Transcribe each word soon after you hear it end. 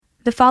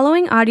The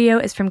following audio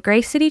is from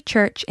Grace City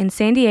Church in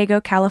San Diego,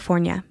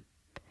 California.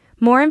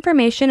 More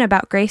information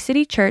about Grace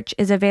City Church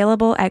is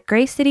available at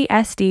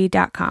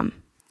gracecitysd.com.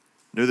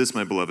 Know this,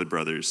 my beloved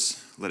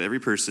brothers. Let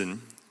every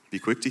person be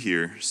quick to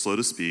hear, slow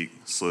to speak,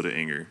 slow to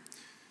anger.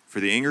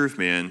 For the anger of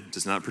man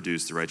does not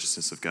produce the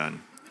righteousness of God.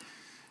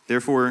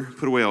 Therefore,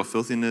 put away all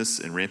filthiness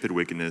and rampant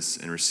wickedness,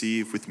 and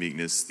receive with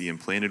meekness the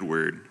implanted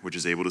word, which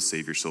is able to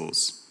save your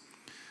souls.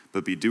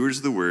 But be doers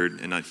of the word,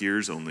 and not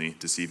hearers only,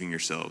 deceiving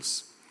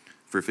yourselves.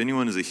 For if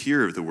anyone is a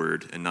hearer of the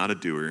word and not a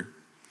doer,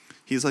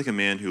 he is like a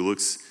man who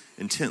looks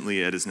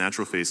intently at his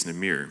natural face in a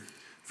mirror.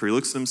 For he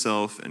looks at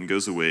himself and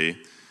goes away,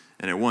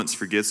 and at once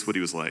forgets what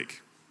he was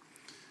like.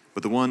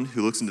 But the one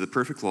who looks into the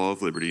perfect law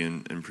of liberty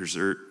and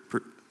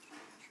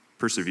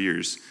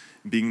perseveres,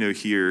 being no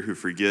hearer who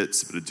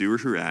forgets, but a doer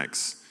who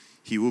acts,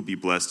 he will be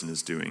blessed in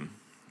his doing.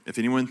 If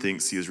anyone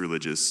thinks he is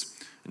religious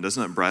and does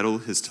not bridle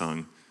his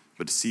tongue,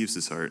 but deceives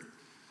his heart,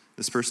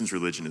 this person's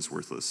religion is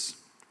worthless.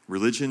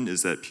 Religion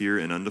is that pure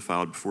and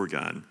undefiled before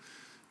God,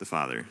 the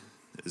Father,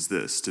 is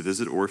this, to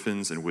visit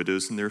orphans and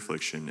widows in their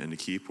affliction and to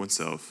keep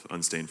oneself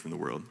unstained from the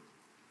world.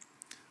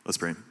 Let's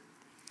pray.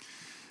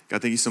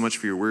 God, thank you so much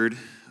for your word.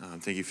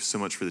 Thank you so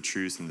much for the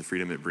truth and the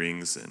freedom it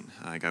brings. And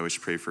God, we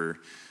should pray for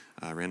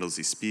Randall as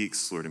he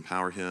speaks. Lord,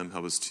 empower him.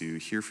 Help us to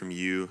hear from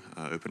you.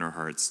 Open our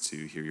hearts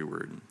to hear your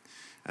word. And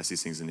ask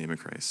these things in the name of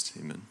Christ.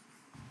 Amen.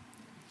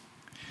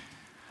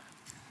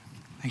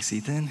 Thanks,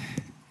 Ethan.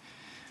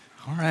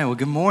 All right, well,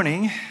 good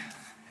morning.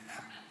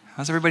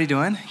 How's everybody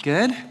doing?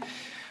 Good?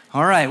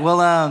 All right,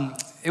 well,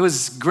 it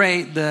was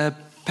great. The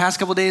past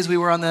couple days we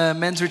were on the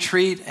men's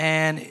retreat,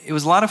 and it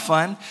was a lot of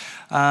fun.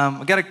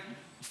 We got a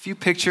few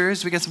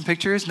pictures. We got some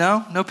pictures?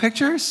 No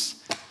pictures?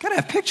 Gotta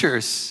have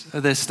pictures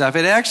of this stuff.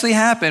 It actually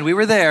happened. We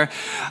were there.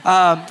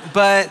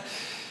 But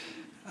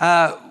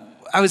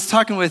I was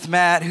talking with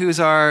Matt, who's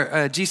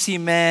our GC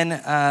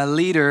Men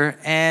leader,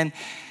 and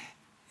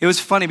it was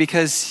funny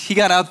because he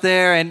got up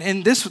there,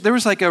 and there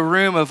was like a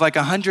room of like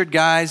 100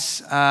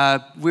 guys.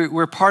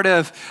 We're part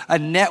of a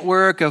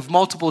network of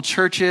multiple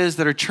churches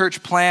that are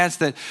church plants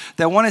that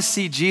want to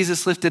see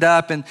Jesus lifted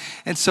up. And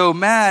so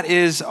Matt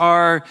is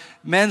our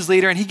men's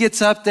leader, and he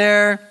gets up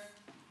there,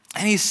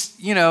 and he's,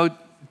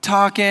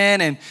 talking,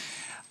 and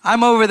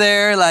I'm over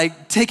there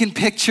like taking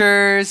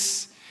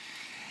pictures,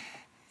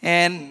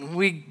 and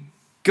we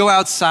go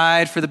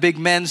outside for the big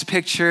men's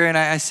picture, and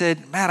I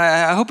said, Matt,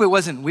 I hope it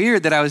wasn't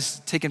weird that I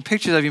was taking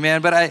pictures of you,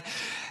 man, but I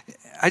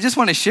just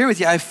want to share with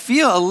you, I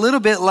feel a little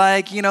bit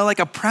like, like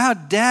a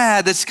proud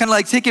dad that's kind of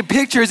like taking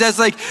pictures as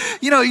like,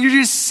 you're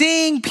just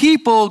seeing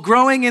people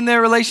growing in their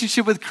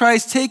relationship with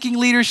Christ, taking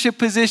leadership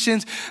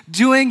positions,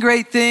 doing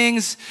great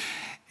things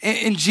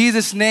in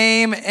Jesus'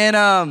 name,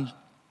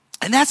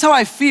 and that's how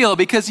I feel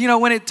because,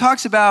 when it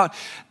talks about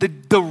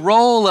the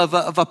role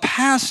of a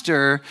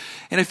pastor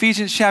in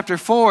Ephesians chapter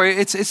 4,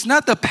 it's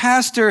not the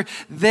pastor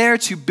there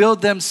to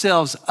build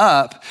themselves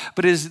up,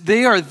 but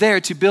they are there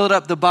to build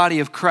up the body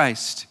of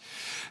Christ.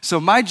 So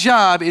my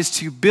job is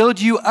to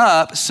build you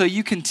up so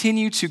you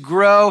continue to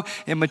grow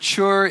and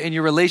mature in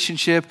your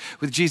relationship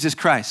with Jesus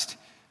Christ.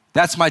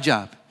 That's my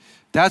job.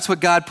 That's what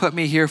God put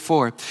me here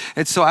for.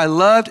 And so I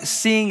loved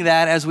seeing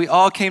that as we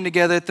all came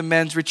together at the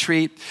men's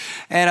retreat.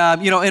 And,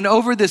 and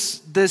over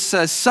this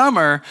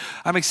summer,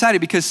 I'm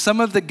excited because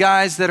some of the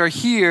guys that are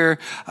here,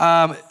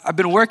 I've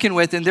been working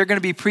with, and they're going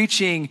to be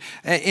preaching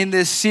in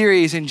this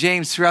series in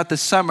James throughout the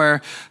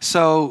summer.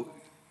 So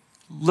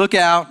look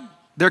out.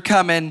 They're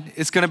coming.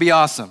 It's going to be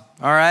awesome.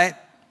 All right?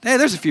 Hey,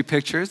 there's a few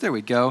pictures. There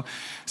we go.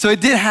 So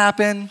it did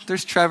happen.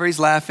 There's Trevor. He's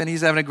laughing.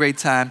 He's having a great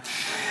time.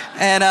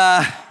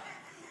 And,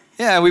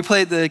 yeah, we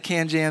played the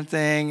Can Jam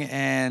thing,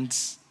 and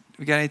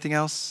we got anything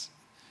else?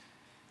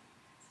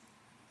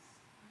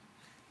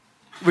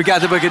 We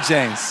got the Book of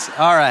James.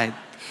 All right.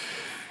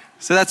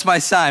 So that's my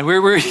sign.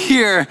 We're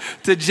here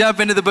to jump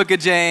into the Book of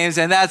James,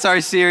 and that's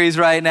our series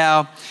right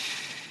now.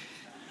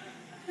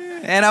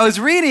 And I was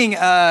reading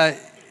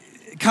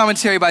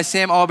commentary by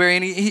Sam Allberry,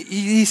 and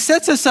he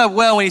sets us up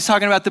well when he's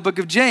talking about the Book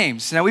of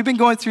James. Now, we've been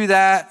going through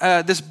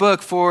this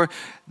book for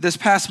this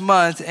past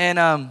month,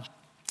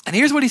 and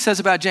here's what he says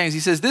about James. He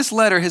says, this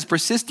letter has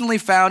persistently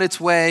found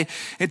its way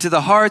into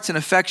the hearts and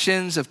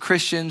affections of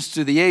Christians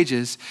through the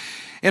ages,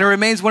 and it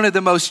remains one of the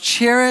most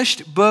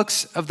cherished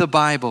books of the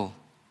Bible.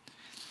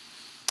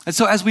 And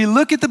so as we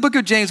look at the book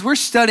of James, we're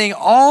studying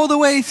all the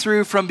way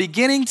through from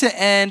beginning to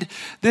end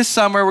this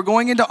summer. We're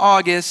going into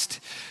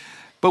August,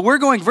 but we're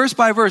going verse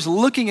by verse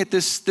looking at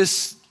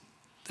this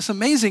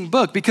amazing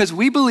book because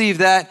we believe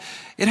that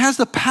it has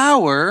the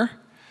power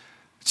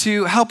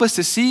to help us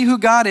to see who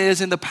God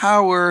is and the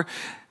power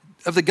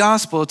of the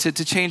gospel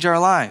to change our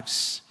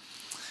lives.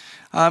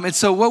 And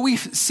so what we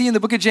see in the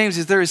book of James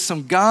is there is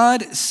some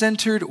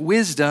God-centered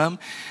wisdom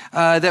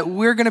that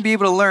we're going to be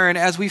able to learn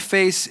as we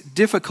face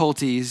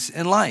difficulties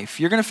in life.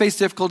 You're going to face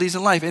difficulties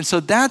in life. And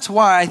so that's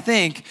why I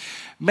think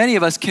many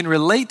of us can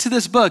relate to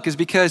this book is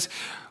because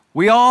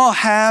we all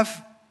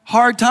have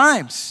hard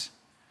times.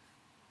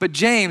 But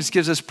James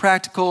gives us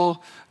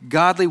practical,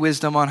 godly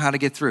wisdom on how to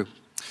get through.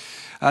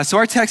 So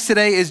our text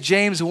today is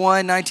James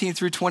 1, 19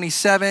 through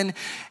 27,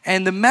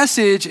 and the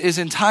message is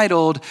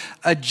entitled,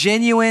 A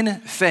Genuine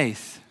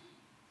Faith.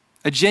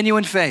 A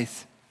Genuine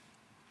Faith.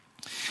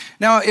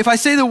 Now, if I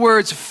say the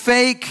words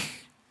fake,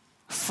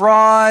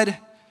 fraud,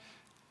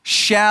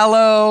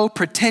 shallow,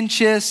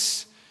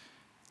 pretentious,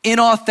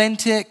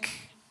 inauthentic,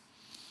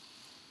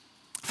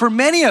 for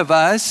many of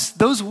us,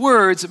 those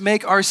words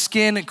make our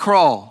skin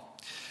crawl.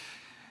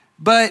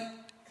 But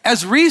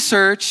as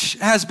research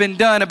has been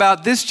done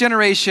about this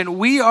generation,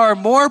 we are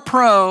more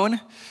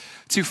prone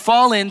to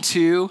fall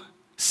into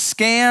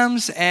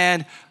scams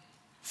and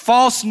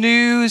false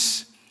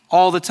news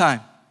all the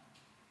time.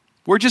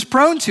 We're just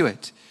prone to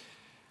it.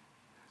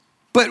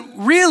 But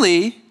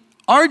really,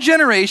 our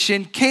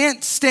generation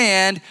can't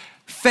stand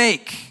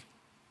fake.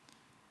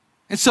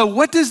 And so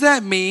what does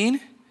that mean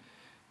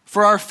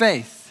for our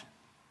faith?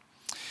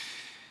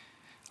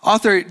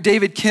 Author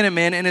David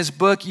Kinnaman, in his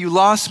book, You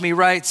Lost Me,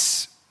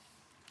 writes,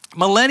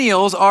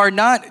 millennials are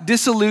not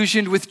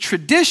disillusioned with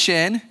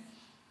tradition.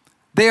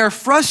 They are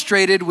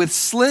frustrated with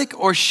slick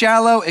or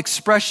shallow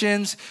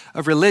expressions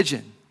of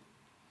religion.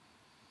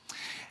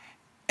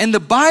 And the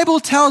Bible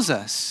tells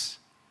us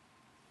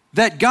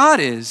that God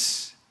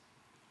is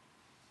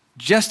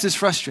just as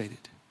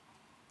frustrated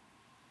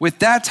with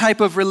that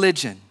type of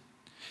religion.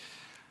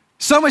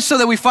 So much so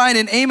that we find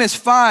in Amos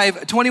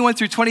 5, 21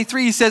 through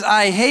 23, he says,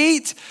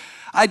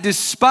 I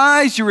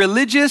despise your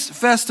religious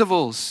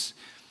festivals.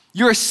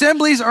 Your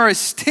assemblies are a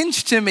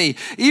stench to me.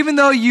 Even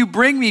though you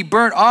bring me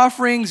burnt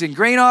offerings and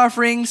grain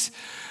offerings,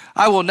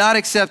 I will not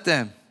accept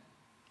them.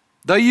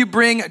 Though you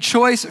bring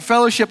choice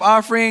fellowship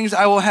offerings,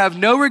 I will have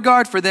no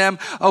regard for them.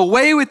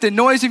 Away with the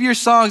noise of your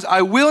songs.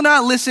 I will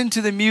not listen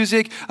to the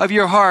music of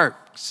your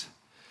harps.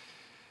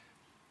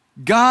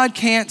 God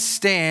can't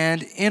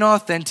stand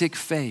inauthentic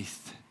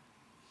faith.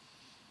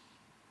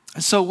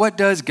 And so what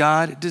does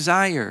God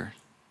desire?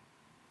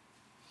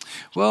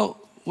 Well,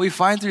 we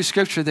find through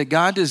Scripture that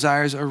God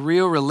desires a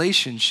real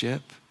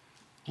relationship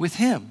with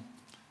Him.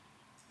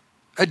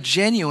 A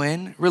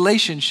genuine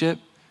relationship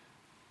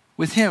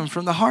with Him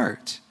from the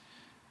heart.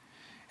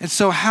 And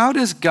so how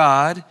does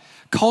God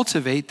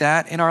cultivate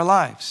that in our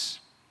lives?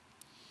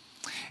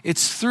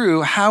 It's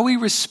through how we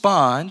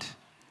respond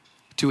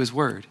to His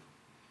Word.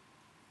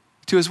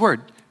 To His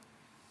Word.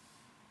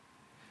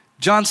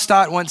 John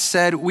Stott once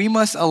said, we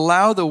must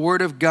allow the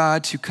Word of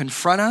God to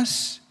confront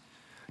us,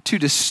 to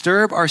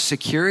disturb our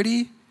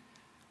security,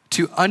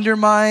 to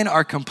undermine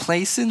our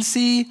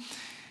complacency,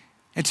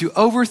 and to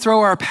overthrow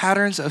our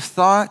patterns of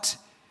thought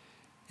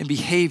and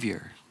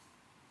behavior.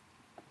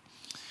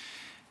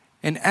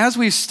 And as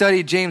we've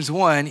studied James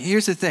 1,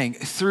 here's the thing.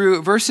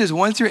 Through verses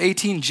 1 through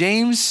 18,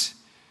 James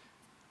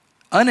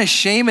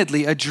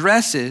unashamedly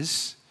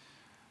addresses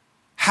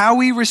how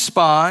we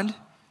respond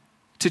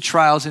to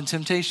trials and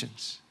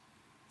temptations.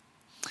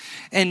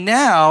 And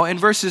now, in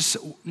verses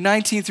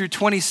 19 through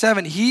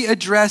 27, he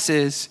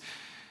addresses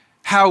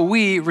how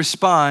we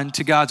respond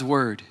to God's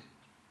word.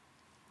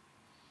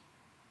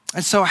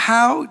 And so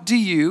how do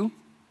you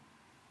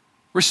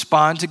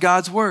respond to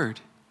God's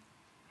word?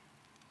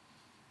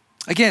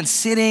 Again,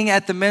 sitting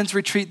at the men's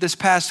retreat this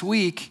past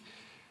week,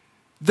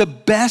 the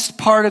best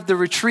part of the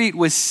retreat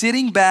was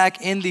sitting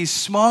back in these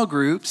small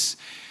groups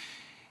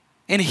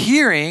and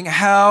hearing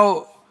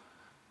how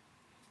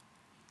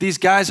these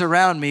guys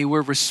around me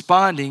were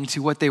responding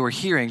to what they were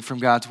hearing from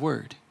God's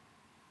word.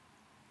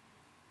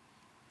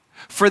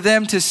 For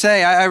them to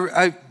say,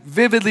 I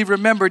vividly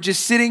remember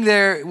just sitting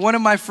there, one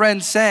of my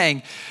friends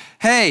saying,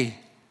 hey,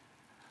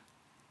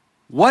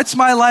 what's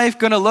my life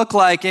gonna look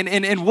like?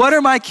 And what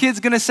are my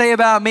kids gonna say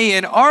about me?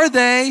 And what are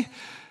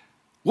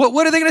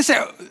they gonna say?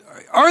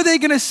 Are they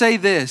gonna say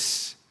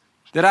this,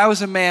 that I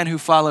was a man who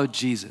followed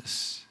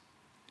Jesus?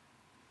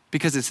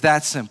 Because it's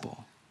that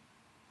simple.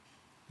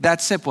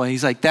 That's simple. And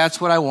he's like,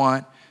 that's what I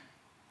want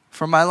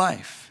for my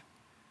life.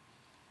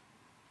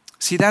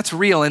 See, that's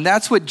real. And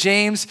that's what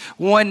James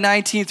 1,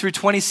 19 through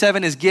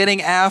 27 is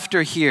getting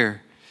after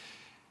here.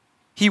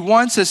 He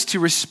wants us to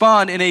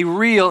respond in a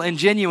real and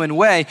genuine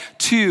way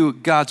to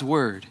God's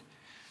word.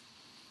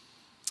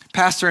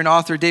 Pastor and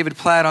author David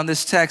Platt on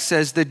this text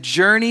says, the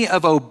journey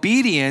of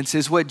obedience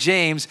is what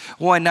James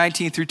 1,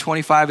 19 through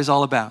 25 is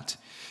all about.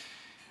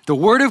 The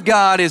word of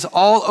God is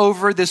all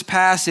over this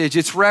passage.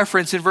 It's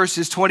referenced in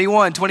verses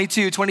 21,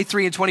 22,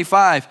 23, and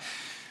 25.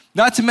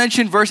 Not to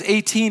mention verse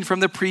 18 from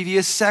the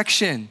previous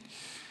section.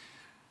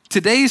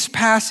 Today's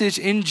passage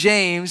in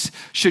James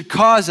should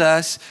cause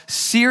us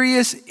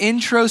serious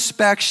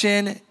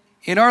introspection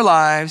in our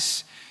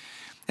lives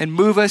and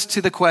move us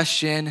to the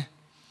question,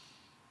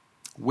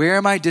 where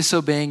am I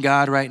disobeying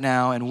God right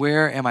now, and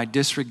where am I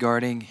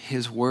disregarding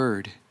His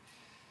word?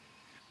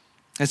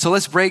 And so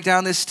let's break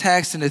down this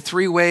text into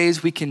 3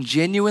 ways we can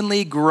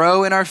genuinely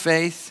grow in our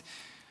faith,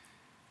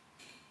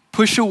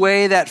 push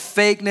away that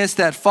fakeness,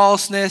 that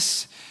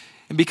falseness,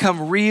 and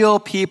become real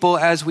people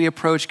as we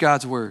approach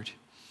God's word.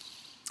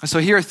 And so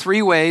here are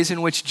 3 ways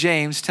in which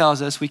James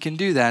tells us we can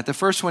do that. The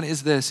first one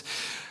is this,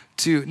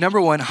 to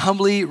number 1,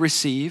 humbly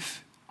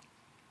receive.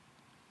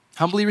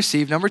 humbly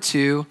receive. Number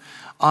 2,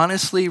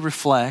 honestly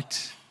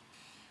reflect.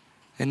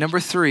 And number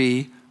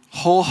 3,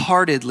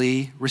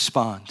 wholeheartedly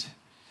respond.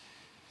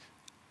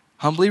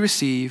 Humbly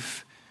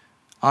receive,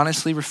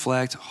 honestly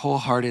reflect,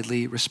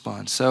 wholeheartedly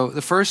respond. So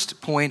the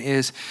first point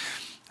is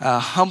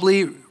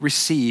humbly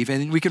receive.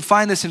 And we can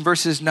find this in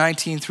verses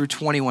 19 through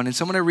 21. And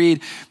so I'm going to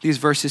read these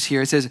verses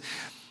here. It says,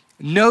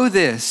 "Know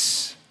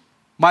this,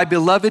 my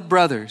beloved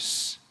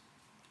brothers,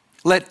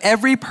 let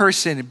every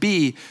person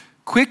be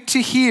quick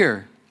to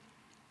hear,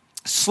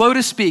 slow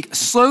to speak,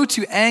 slow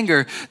to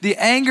anger. The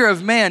anger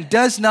of man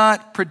does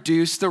not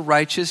produce the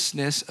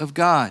righteousness of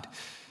God.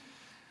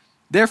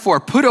 Therefore,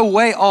 put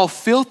away all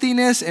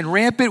filthiness and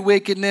rampant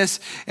wickedness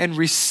and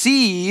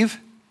receive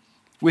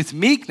with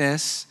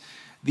meekness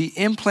the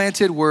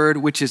implanted word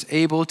which is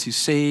able to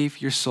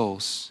save your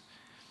souls."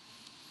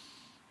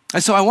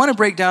 And so I want to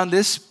break down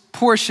this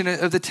portion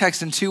of the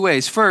text in 2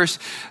 ways. First,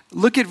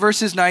 look at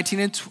verses 19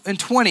 and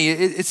 20.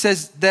 It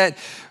says that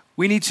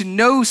we need to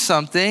know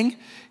something,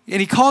 and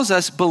he calls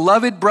us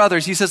beloved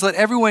brothers. He says, let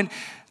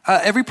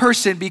every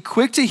person be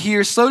quick to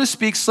hear, slow to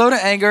speak, slow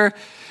to anger.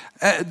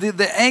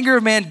 The anger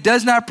of man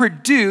does not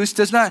produce,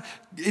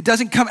 it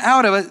doesn't come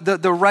out of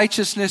it, the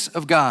righteousness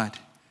of God.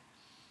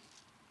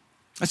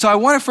 And so I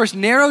want to first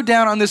narrow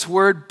down on this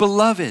word,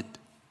 beloved.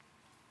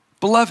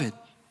 Beloved.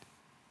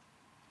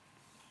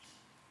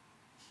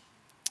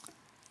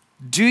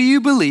 Do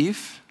you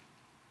believe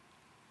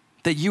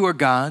that you are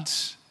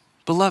God's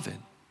beloved?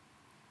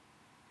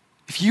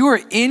 If you are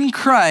in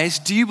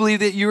Christ, do you believe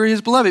that you are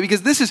his beloved?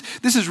 Because this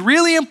is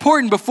really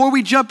important before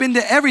we jump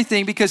into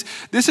everything, because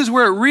this is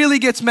where it really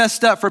gets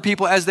messed up for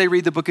people as they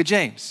read the book of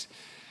James.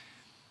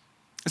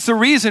 It's the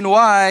reason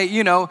why,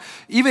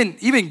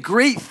 even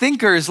great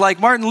thinkers like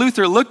Martin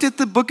Luther looked at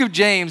the book of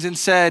James and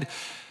said,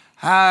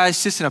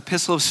 it's just an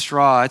epistle of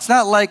straw. It's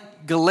not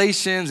like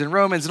Galatians and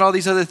Romans and all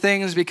these other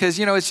things because,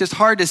 it's just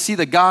hard to see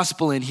the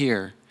gospel in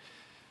here.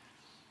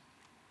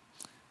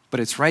 But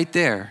it's right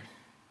there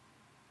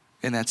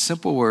in that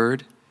simple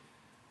word,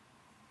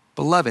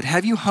 beloved.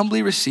 Have you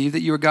humbly received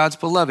that you are God's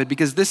beloved?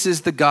 Because this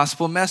is the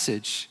gospel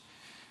message.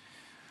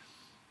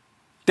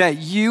 That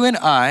you and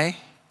I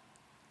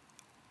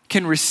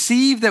can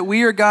receive that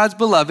we are God's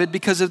beloved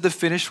because of the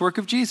finished work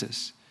of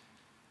Jesus.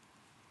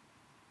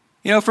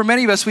 For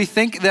many of us, we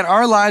think that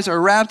our lives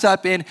are wrapped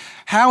up in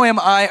how am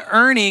I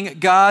earning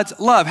God's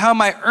love? How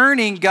am I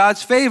earning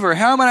God's favor?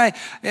 How am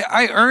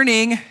I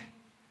earning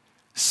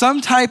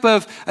some type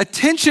of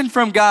attention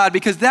from God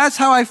because that's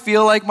how I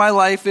feel like my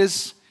life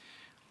is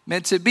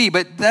meant to be.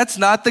 But that's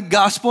not the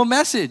gospel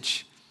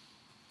message.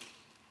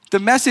 The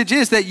message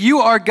is that you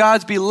are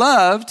God's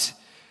beloved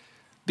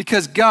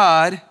because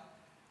God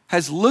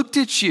has looked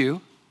at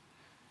you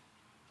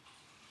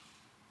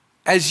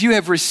as you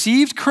have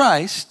received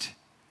Christ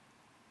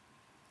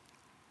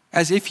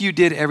as if you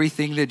did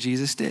everything that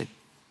Jesus did.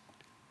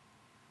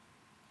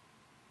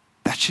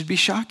 That should be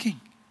shocking.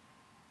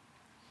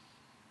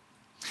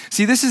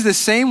 See, this is the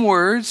same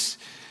words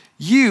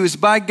used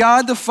by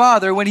God the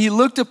Father when he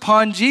looked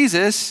upon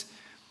Jesus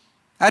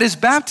at his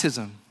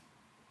baptism.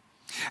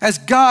 As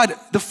God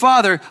the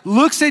Father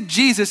looks at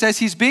Jesus as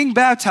he's being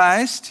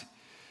baptized,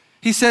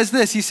 he says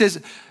this, he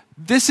says,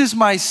 "This is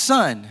my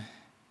Son,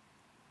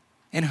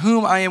 in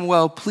whom I am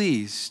well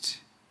pleased."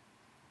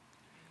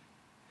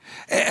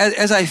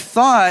 As I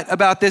thought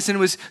about this and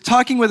was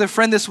talking with a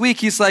friend this week,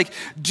 he's like,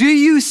 do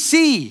you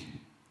see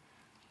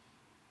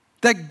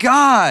that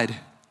God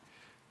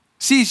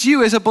sees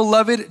you as a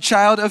beloved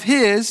child of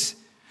his,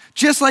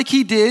 just like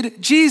he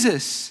did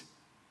Jesus?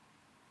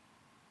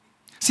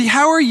 See,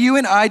 how are you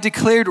and I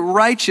declared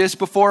righteous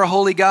before a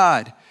holy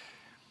God?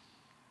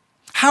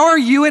 How are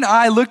you and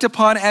I looked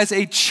upon as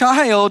a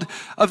child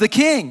of the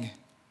King?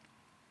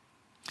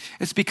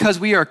 It's because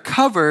we are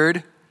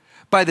covered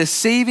by the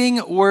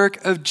saving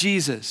work of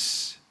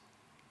Jesus.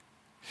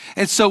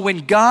 And so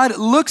when God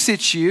looks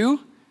at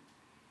you,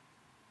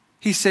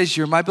 he says,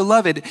 you're my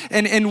beloved.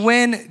 And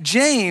when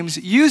James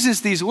uses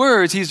these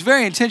words, he's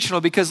very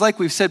intentional because like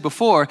we've said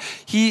before,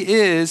 he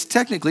is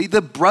technically the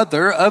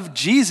brother of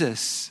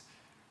Jesus.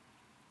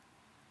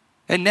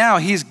 And now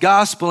he's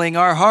gospeling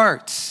our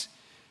hearts.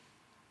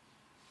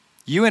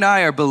 You and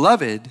I are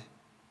beloved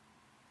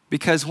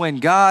because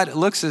when God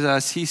looks at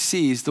us, he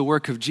sees the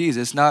work of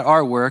Jesus, not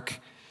our work,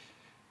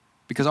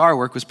 because our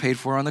work was paid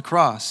for on the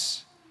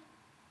cross.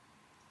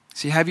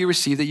 See, have you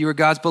received that you are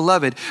God's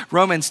beloved?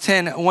 Romans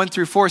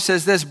 10:1-4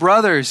 says this,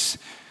 brothers,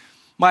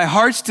 my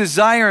heart's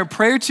desire and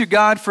prayer to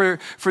God for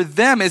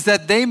them is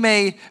that they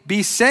may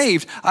be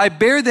saved. I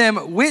bear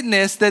them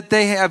witness that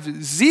they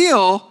have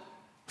zeal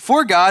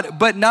for God,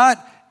 but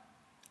not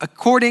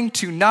according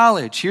to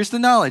knowledge. Here's the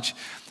knowledge.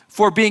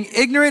 For being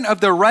ignorant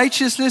of the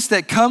righteousness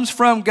that comes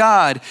from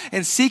God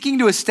and seeking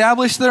to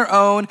establish their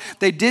own,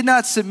 they did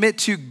not submit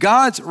to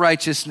God's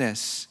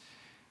righteousness.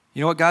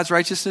 You know what God's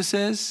righteousness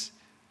is?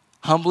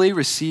 Humbly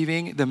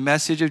receiving the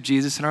message of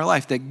Jesus in our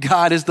life, that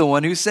God is the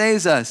one who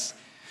saves us.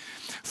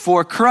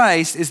 For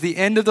Christ is the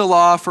end of the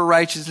law for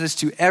righteousness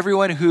to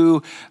everyone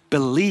who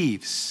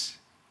believes.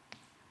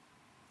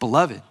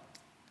 Beloved,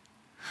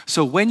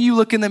 So when you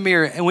look in the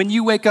mirror and when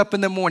you wake up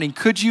in the morning,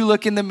 could you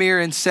look in the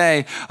mirror and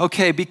say,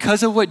 okay,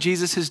 because of what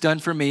Jesus has done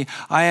for me,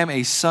 I am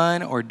a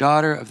son or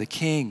daughter of the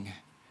King.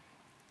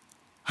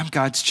 I'm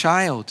God's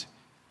child.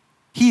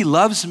 He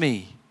loves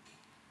me.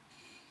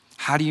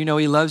 How do you know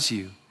he loves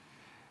you?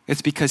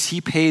 It's because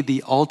he paid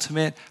the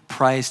ultimate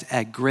price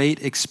at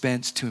great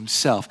expense to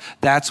himself.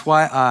 That's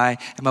why I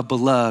am a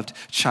beloved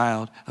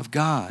child of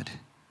God.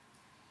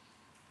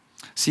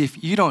 See,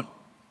 if you don't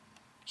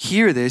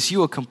hear this, you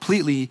will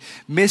completely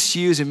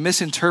misuse and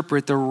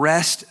misinterpret the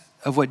rest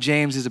of what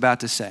James is about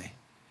to say.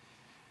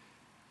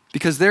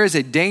 Because there is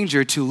a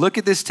danger to look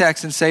at this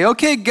text and say,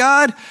 okay,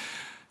 God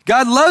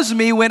loves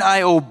me when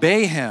I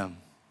obey him.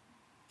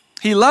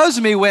 He loves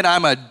me when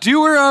I'm a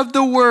doer of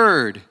the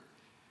word.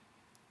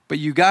 But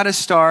you got to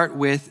start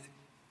with,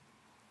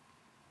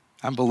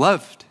 I'm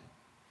beloved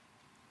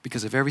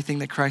because of everything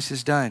that Christ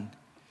has done.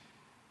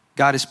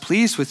 God is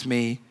pleased with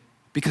me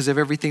because of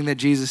everything that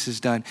Jesus has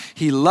done.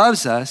 He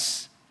loves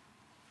us.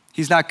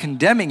 He's not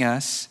condemning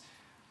us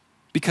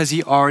because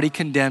he already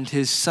condemned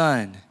his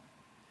son.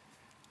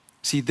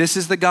 See, this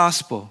is the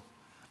gospel.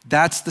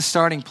 That's the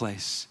starting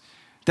place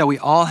that we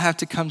all have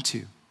to come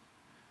to.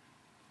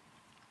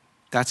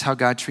 That's how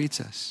God treats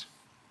us.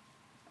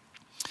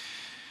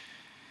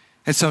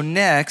 And so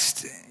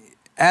next,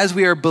 as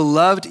we are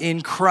beloved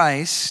in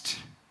Christ,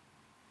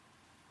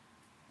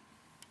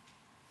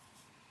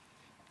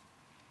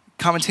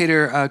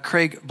 commentator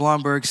Craig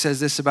Blomberg says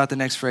this about the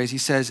next phrase. He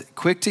says,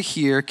 quick to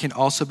hear can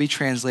also be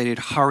translated,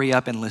 hurry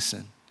up and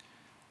listen.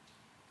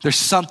 There's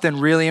something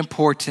really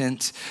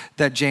important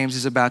that James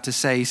is about to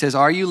say. He says,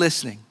 are you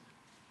listening?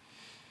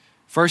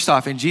 First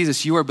off, in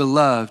Jesus, you are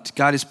beloved.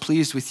 God is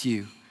pleased with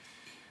you.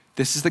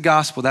 This is the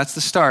gospel. That's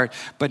the start.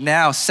 But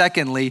now,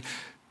 secondly,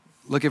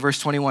 look at verse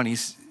 21.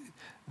 He's,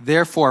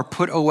 therefore,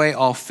 put away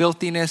all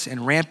filthiness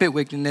and rampant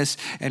wickedness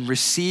and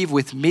receive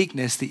with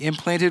meekness the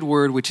implanted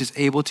word which is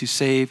able to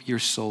save your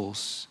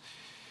souls.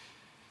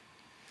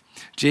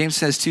 James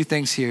says two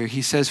things here.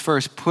 He says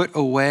first, put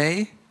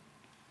away,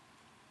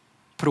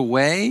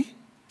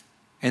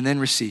 and then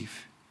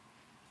receive.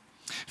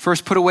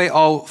 First, put away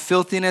all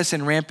filthiness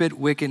and rampant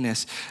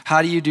wickedness.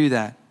 How do you do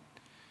that?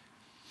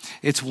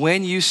 It's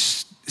when you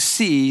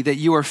see that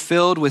you are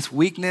filled with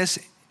weakness,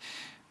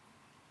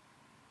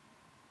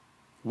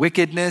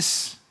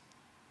 wickedness,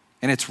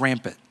 and it's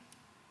rampant.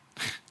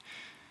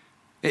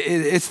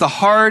 It's the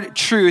hard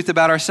truth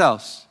about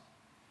ourselves.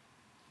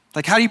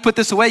 Like, how do you put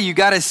this away? You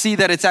got to see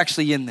that it's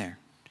actually in there.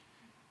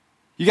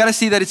 You got to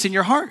see that it's in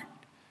your heart.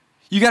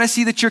 You got to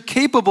see that you're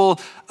capable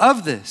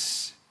of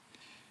this.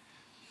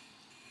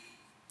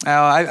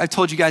 Now, I've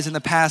told you guys in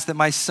the past that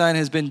my son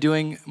has been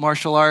doing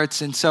martial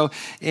arts. And so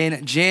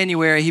in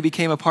January, he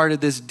became a part of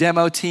this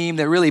demo team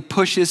that really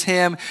pushes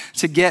him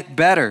to get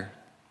better.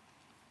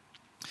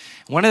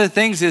 One of the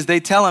things is they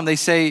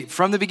say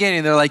from the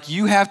beginning, they're like,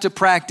 you have to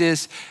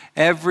practice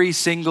every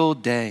single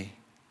day.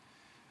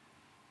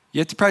 You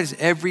have to practice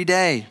every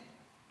day.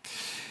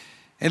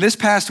 And this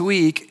past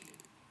week,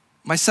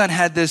 my son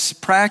had this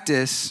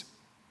practice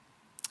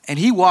and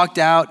he walked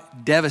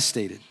out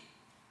devastated.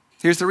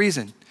 Here's the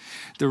reason.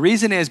 The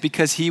reason is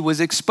because he was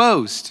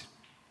exposed.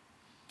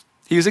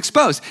 He was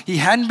exposed. He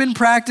hadn't been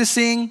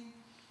practicing.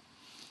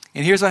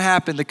 And here's what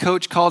happened. The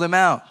coach called him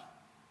out.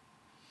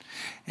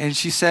 And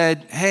she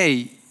said,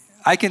 hey,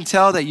 I can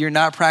tell that you're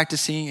not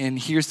practicing, and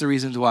here's the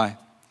reasons why.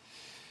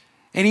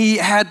 And he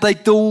had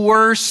like the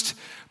worst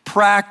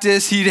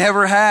practice he'd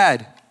ever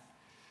had.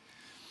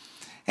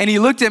 And he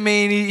looked at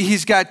me, and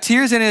he's got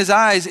tears in his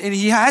eyes, and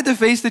he had to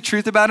face the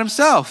truth about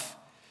himself.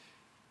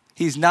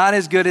 He's not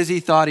as good as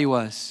he thought he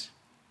was.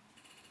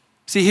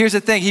 See, here's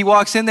the thing. He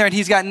walks in there, and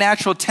he's got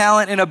natural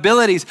talent and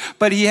abilities,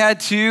 but he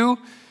had to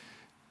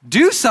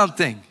do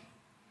something,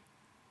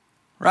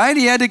 right?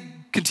 He had to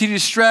continue to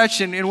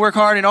stretch and work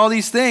hard and all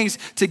these things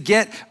to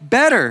get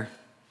better.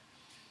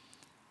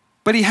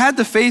 But he had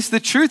to face the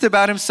truth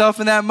about himself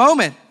in that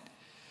moment.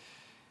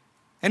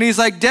 And he's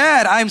like,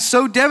 Dad, I'm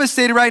so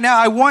devastated right now.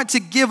 I want to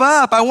give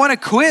up. I want to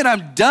quit.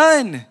 I'm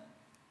done.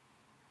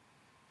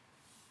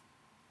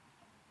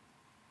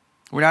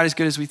 We're not as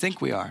good as we think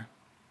we are.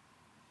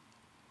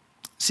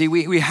 See,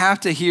 we have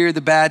to hear the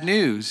bad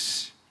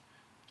news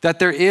that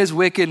there is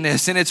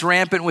wickedness and it's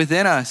rampant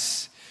within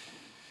us.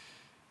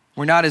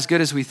 We're not as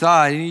good as we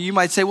thought. And you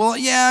might say, well,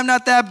 yeah, I'm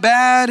not that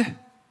bad.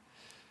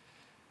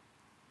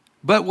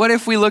 But what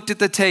if we looked at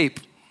the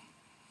tape?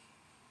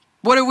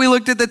 What if we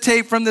looked at the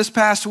tape from this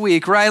past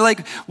week, right?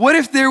 Like, what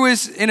if there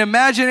was an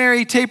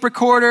imaginary tape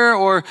recorder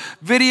or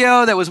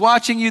video that was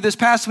watching you this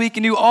past week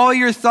and knew all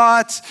your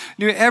thoughts,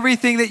 knew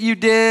everything that you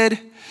did?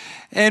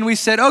 And we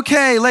said,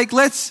 okay, like,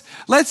 let's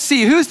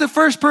see. Who's the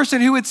first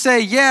person who would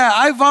say, yeah,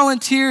 I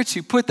volunteer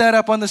to put that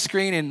up on the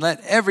screen and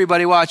let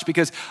everybody watch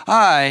because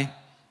I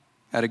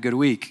had a good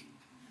week.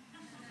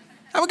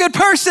 I'm a good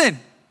person.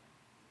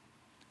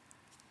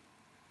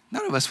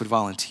 None of us would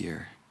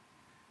volunteer.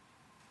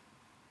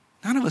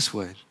 None of us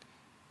would.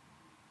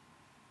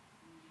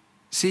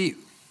 See,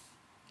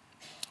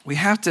 we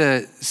have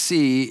to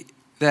see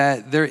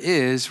that there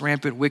is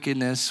rampant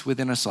wickedness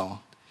within us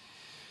all.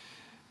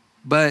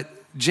 But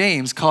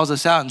James calls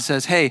us out and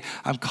says, hey,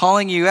 I'm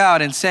calling you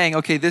out and saying,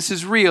 okay, this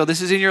is real,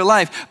 this is in your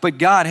life, but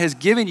God has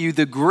given you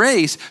the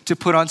grace to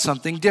put on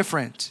something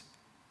different.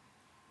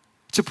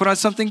 To put on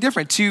something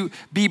different, to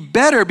be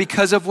better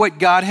because of what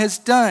God has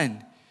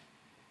done.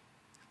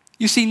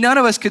 You see, none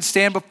of us could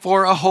stand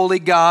before a holy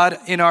God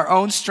in our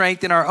own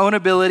strength, in our own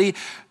ability.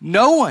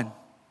 No one.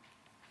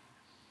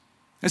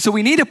 And so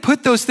we need to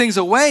put those things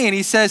away. And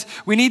he says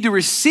we need to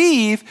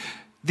receive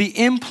the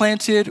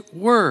implanted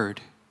word.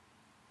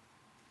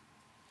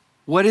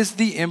 What is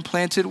the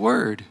implanted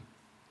word?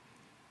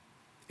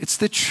 It's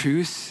the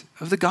truth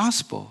of the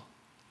gospel.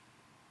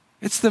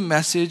 It's the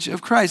message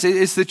of Christ.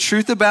 It's the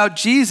truth about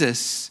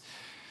Jesus.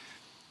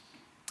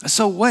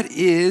 So what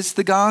is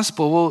the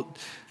gospel? Well,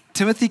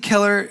 Timothy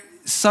Keller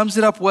sums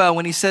it up well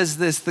when he says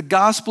this: the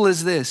gospel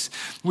is this: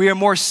 we are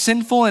more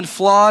sinful and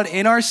flawed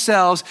in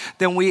ourselves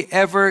than we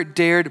ever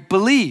dared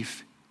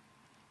believe.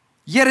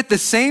 Yet at the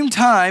same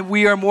time,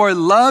 we are more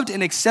loved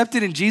and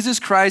accepted in Jesus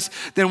Christ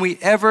than we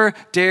ever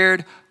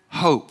dared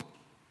hope.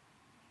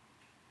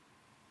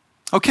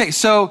 Okay,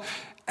 so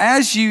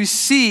as you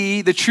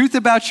see the truth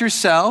about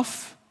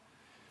yourself,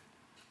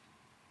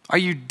 are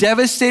you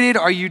devastated?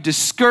 Are you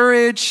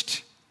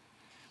discouraged?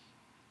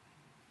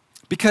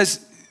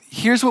 Because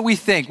here's what we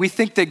think. We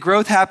think that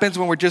growth happens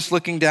when we're just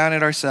looking down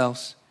at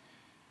ourselves.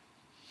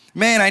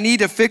 Man, I need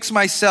to fix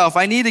myself.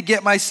 I need to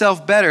get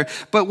myself better.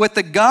 But what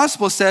the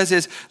gospel says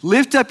is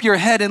lift up your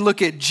head and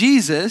look at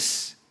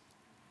Jesus,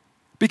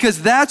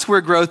 because that's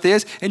where growth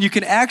is, and you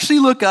can actually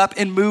look up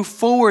and move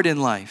forward in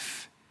life.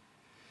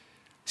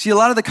 See, a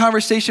lot of the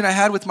conversation I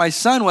had with my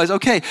son was,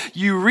 okay,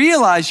 you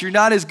realize you're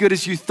not as good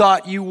as you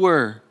thought you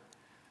were,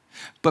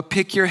 but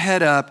pick your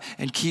head up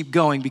and keep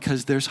going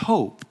because there's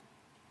hope.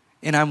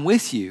 And I'm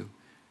with you,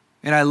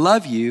 and I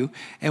love you,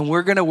 and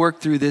we're going to work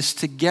through this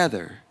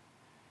together.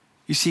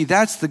 You see,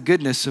 that's the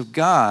goodness of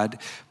God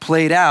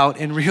played out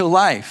in real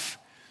life.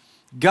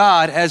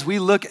 God, as we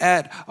look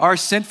at our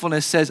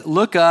sinfulness, says,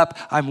 look up,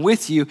 I'm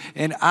with you,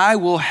 and I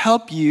will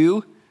help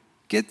you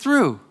get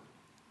through.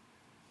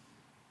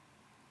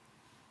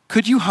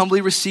 Could you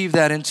humbly receive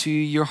that into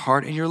your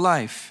heart and your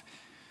life?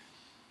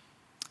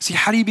 See,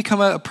 how do you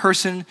become a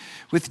person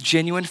with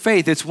genuine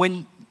faith? It's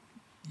when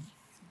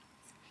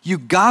you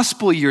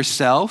gospel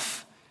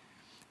yourself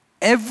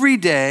every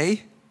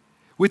day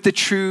with the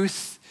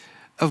truth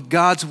of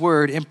God's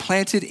word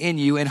implanted in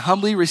you and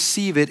humbly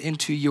receive it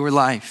into your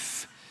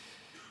life.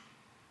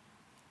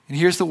 And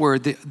here's the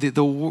word.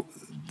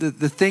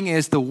 The thing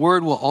is, the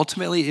word will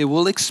ultimately, it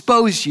will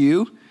expose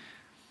you,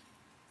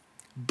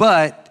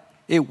 but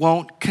it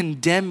won't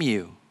condemn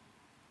you.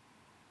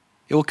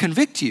 It will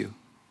convict you.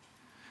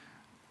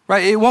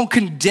 Right? It won't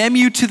condemn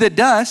you to the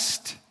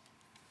dust.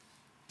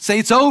 Say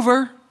it's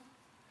over.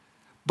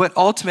 But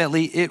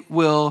ultimately, it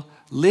will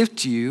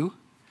lift you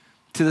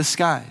to the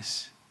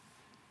skies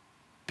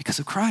because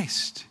of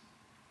Christ,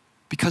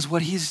 because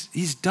what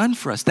he's done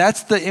for us.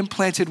 That's the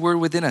implanted word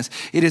within us.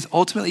 It is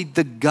ultimately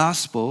the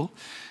gospel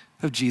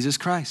of Jesus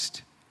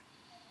Christ.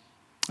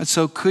 And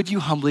so could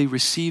you humbly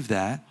receive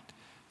that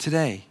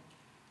today?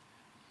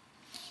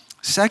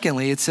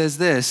 Secondly, it says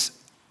this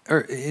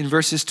in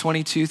verses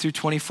 22 through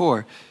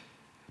 24,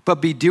 but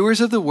be doers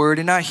of the word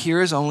and not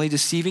hearers only,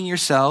 deceiving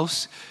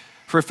yourselves.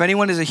 For if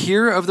anyone is a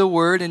hearer of the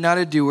word and not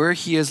a doer,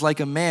 he is like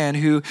a man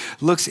who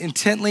looks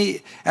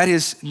intently at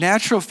his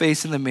natural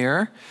face in the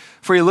mirror.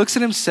 For he looks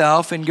at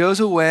himself and goes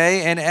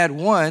away and at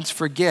once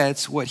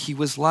forgets what he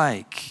was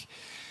like.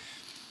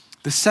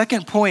 The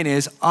second point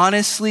is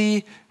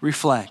honestly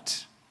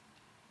reflect.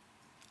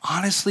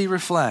 Honestly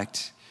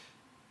reflect.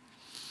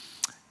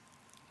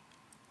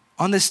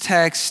 On this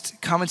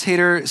text,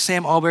 commentator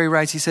Sam Albury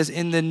writes, he says,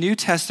 in the New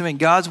Testament,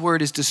 God's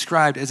word is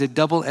described as a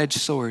double-edged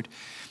sword.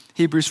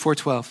 Hebrews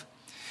 4:12.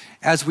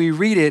 As we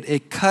read it,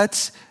 it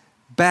cuts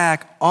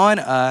back on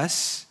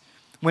us.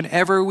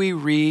 Whenever you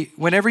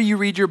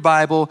read your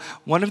Bible,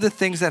 one of the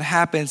things that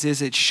happens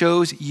is it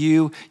shows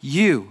you.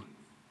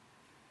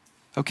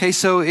 Okay,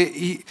 so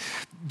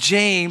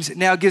James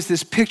now gives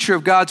this picture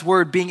of God's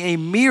word being a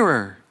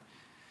mirror.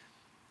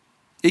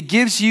 It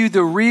gives you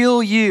the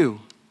real you.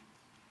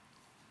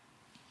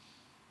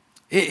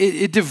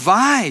 It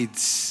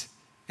divides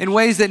in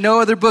ways that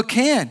no other book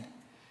can.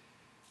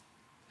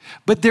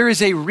 But there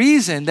is a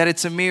reason that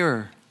it's a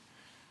mirror.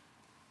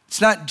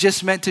 It's not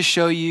just meant to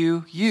show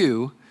you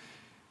you.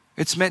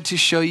 It's meant to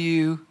show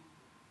you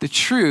the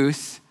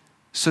truth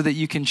so that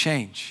you can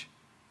change.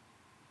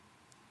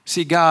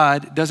 See,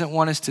 God doesn't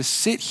want us to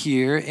sit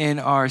here in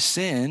our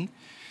sin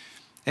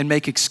and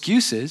make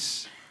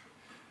excuses,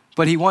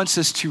 but he wants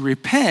us to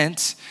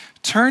repent,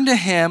 turn to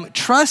him,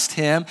 trust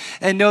him,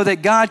 and know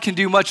that God can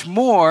do much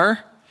more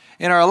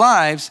in our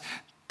lives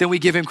than we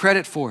give him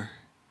credit for.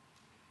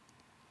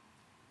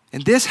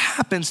 And this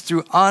happens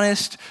through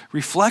honest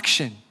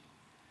reflection.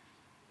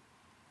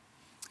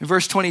 In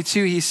verse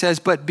 22, he says,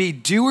 but be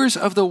doers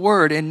of the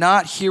word and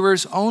not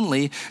hearers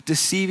only,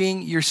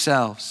 deceiving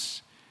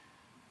yourselves.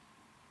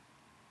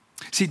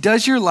 See,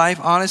 does your life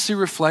honestly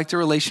reflect a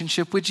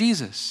relationship with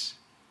Jesus?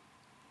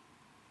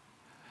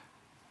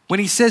 When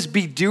he says,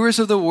 be doers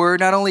of the word,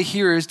 not only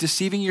hearers,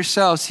 deceiving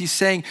yourselves, he's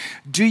saying,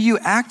 do you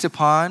act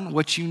upon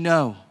what you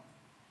know?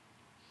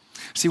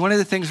 See, one of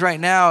the things right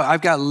now,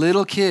 I've got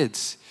little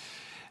kids,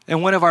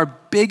 and one of our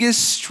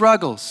biggest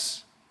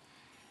struggles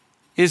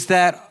is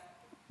that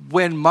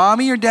when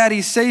mommy or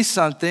daddy say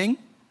something,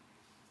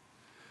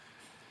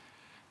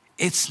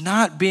 it's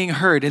not being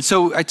heard. And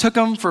so I took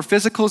them for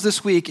physicals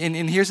this week, and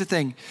here's the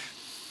thing.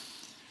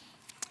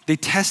 They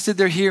tested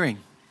their hearing.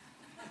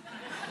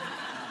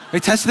 They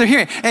tested their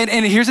hearing.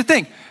 And here's the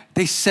thing.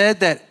 They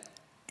said that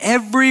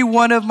every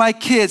one of my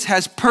kids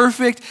has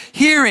perfect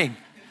hearing.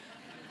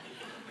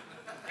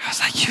 I was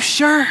like, you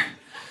sure?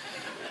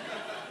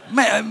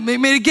 Man,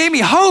 it gave me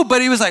hope,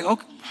 but he was like, oh,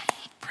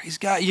 praise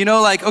God. You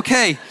know, like,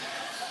 okay,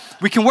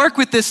 we can work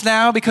with this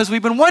now because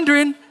we've been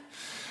wondering.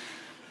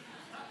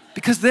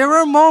 Because there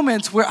are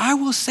moments where I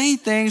will say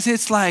things,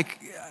 it's like,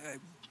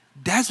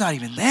 Dad's not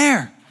even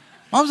there.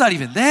 Mom's not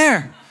even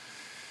there.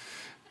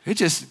 They're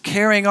just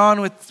carrying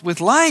on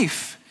with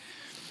life.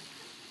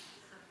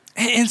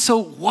 And so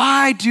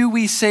why do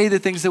we say the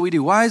things that we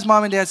do? Why does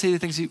mom and dad say the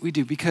things that we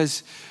do?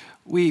 Because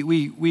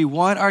we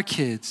want our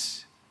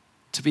kids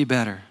to be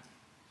better.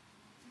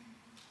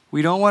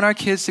 We don't want our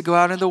kids to go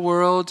out in the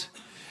world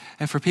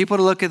and for people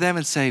to look at them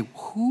and say,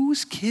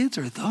 whose kids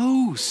are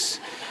those?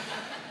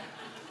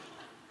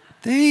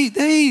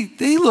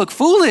 They look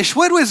foolish.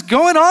 What was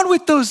going on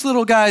with those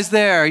little guys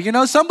there? You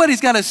know,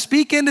 somebody's got to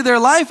speak into their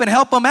life and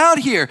help them out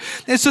here.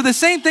 And so the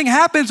same thing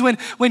happens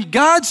when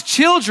God's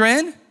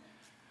children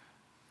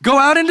go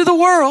out into the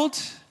world.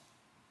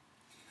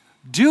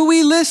 Do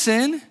we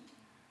listen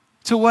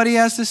to what he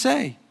has to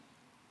say?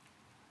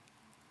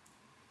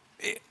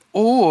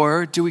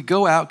 Or do we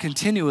go out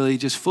continually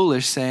just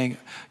foolish saying,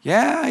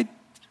 yeah, I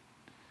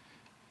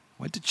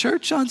went to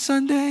church on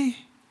Sunday,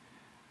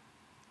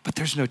 but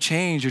there's no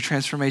change or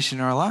transformation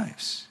in our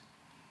lives?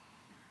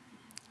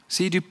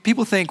 See, do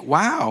people think,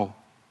 wow,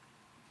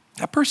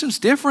 that person's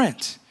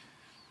different?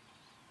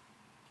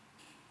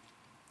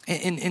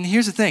 And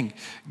here's the thing.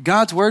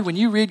 God's word, when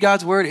you read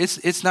God's word,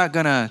 it's not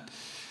going to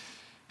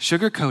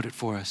sugarcoat it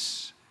for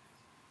us,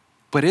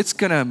 but it's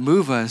going to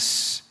move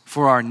us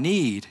for our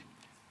need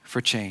for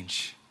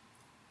change.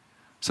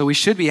 So we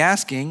should be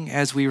asking,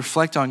 as we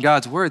reflect on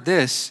God's word,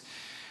 this: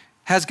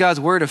 has God's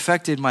word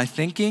affected my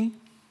thinking,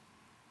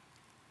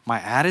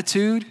 my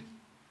attitude,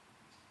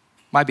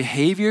 my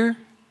behavior?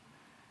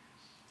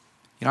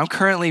 You know, I'm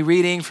currently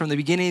reading from the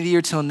beginning of the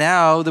year till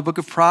now the book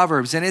of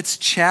Proverbs, and it's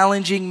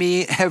challenging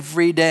me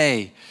every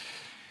day.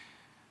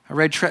 I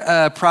read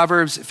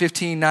Proverbs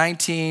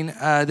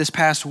 15:19 this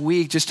past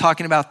week, just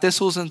talking about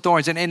thistles and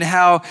thorns and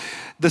how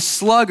the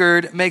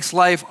sluggard makes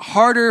life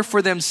harder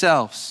for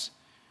themselves,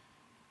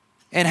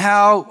 and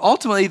how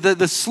ultimately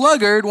the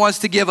sluggard wants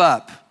to give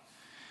up.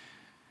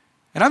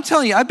 And I'm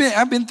telling you,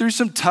 I've been through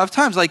some tough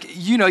times. Like,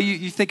 you know,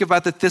 you think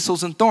about the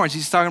thistles and thorns.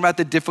 He's talking about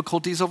the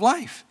difficulties of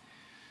life.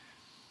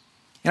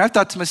 And I've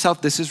thought to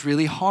myself, this is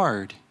really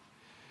hard.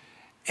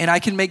 And I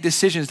can make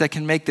decisions that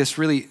can make this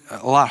really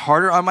a lot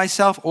harder on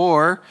myself,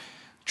 or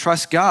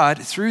trust God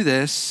through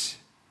this.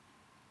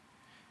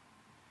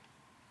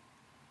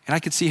 And I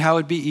could see how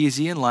it'd be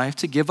easy in life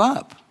to give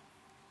up.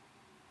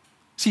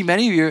 See,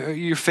 many of you,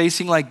 you're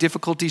facing like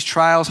difficulties,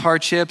 trials,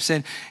 hardships,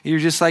 and you're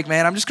just like,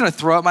 man, I'm just going to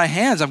throw up my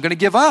hands. I'm going to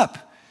give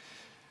up.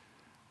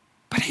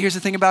 But here's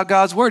the thing about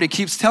God's word. It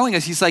keeps telling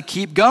us, he's like,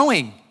 keep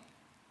going.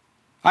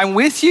 I'm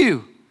with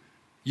you.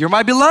 You're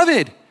my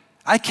beloved.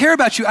 I care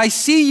about you. I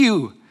see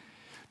you.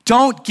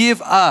 Don't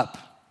give up.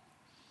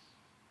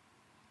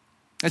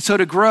 And so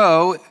to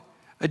grow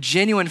a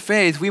genuine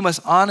faith, we must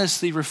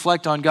honestly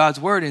reflect on God's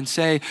word and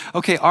say,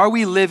 okay, are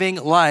we living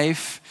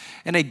life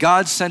in a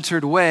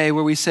God-centered way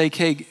where we say,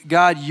 okay,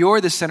 God, you're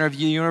the center of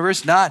the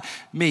universe, not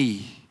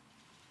me.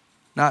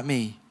 Not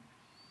me.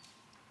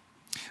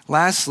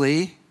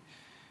 Lastly,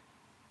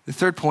 the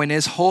third point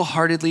is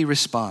wholeheartedly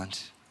respond.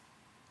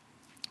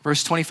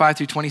 Verse 25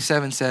 through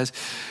 27 says,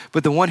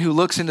 but the one who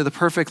looks into the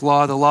perfect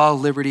law, the law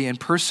of liberty, and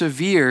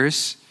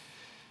perseveres,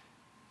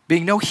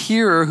 being no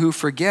hearer who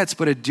forgets,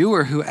 but a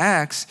doer who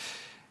acts,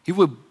 he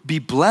will be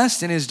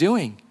blessed in his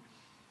doing.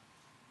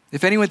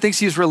 If anyone thinks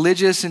he is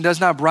religious and does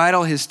not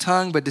bridle his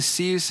tongue, but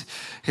deceives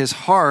his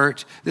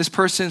heart, this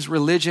person's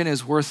religion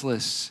is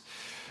worthless.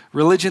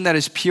 Religion that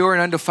is pure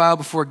and undefiled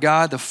before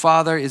God the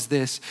Father is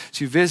this: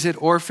 to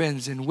visit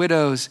orphans and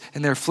widows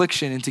in their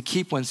affliction and to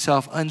keep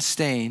oneself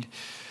unstained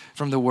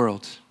from the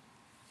world.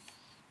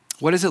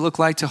 What does it look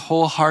like to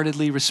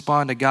wholeheartedly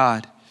respond to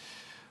God?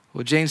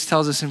 Well, James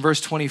tells us in verse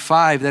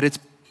 25 that it's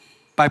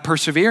by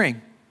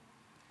persevering.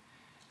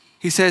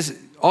 He says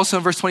also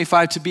in verse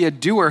 25 to be a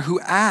doer who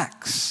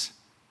acts.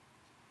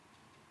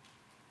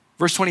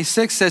 Verse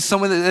 26 says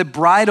someone that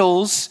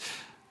bridles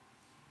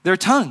their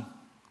tongue.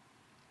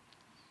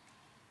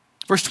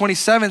 Verse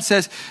 27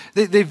 says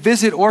they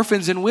visit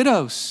orphans and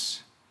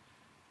widows.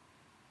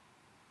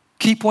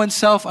 Keep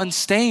oneself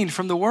unstained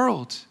from the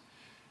world.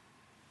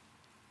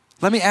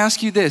 Let me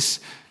ask you this.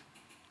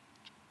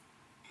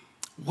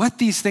 what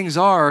these things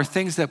are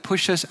things that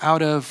push us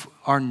out of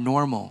our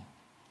normal.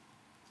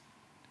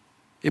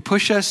 It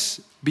pushes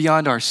us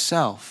beyond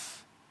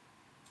ourself.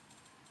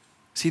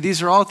 See,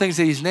 these are all things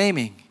that he's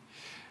naming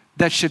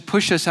that should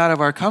push us out of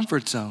our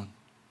comfort zone.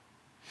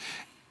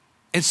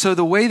 And so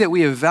the way that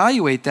we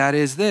evaluate that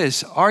is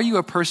this: are you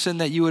a person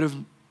that you would have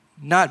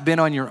not been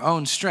on your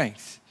own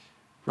strength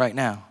right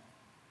now?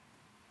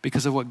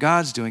 Because of what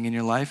God's doing in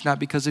your life, not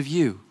because of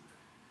you.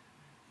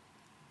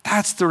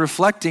 That's the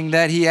reflecting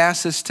that he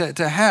asks us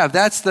to have.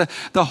 That's the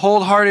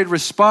wholehearted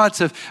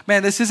response of,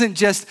 man, this isn't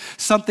just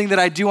something that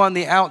I do on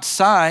the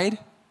outside,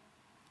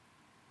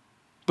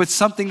 but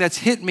something that's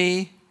hit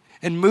me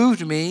and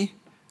moved me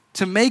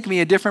to make me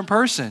a different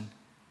person.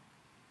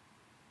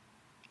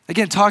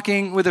 Again,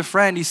 talking with a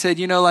friend, he said,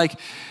 like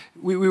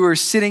we were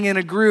sitting in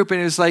a group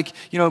and it was like,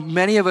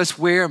 many of us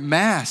wear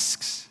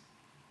masks.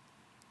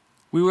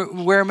 We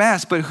wear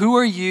masks, but who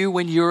are you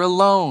when you're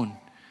alone?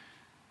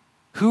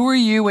 Who are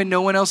you when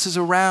no one else is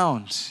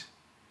around?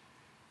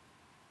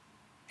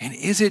 And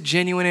is it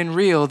genuine and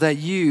real that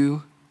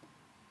you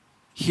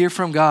hear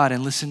from God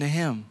and listen to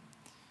him?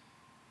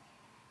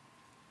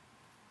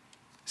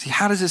 See,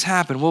 how does this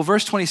happen? Well,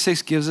 verse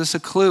 26 gives us a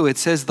clue. It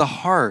says the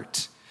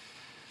heart.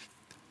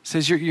 It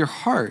says your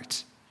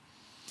heart.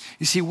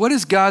 You see, what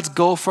is God's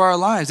goal for our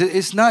lives?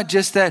 It's not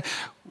just that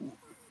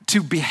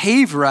to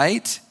behave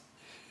right.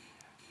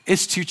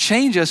 It's to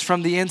change us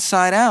from the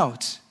inside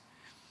out.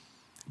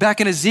 Back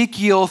in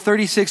Ezekiel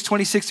 36,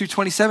 26 through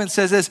 27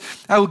 says this: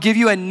 I will give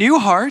you a new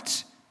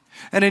heart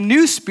and a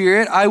new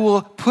spirit I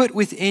will put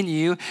within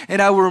you, and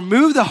I will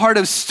remove the heart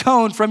of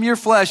stone from your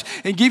flesh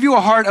and give you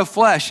a heart of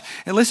flesh.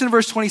 And listen to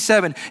verse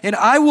 27. And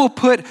I will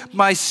put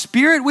my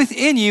spirit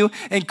within you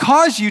and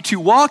cause you to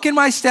walk in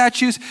my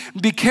statutes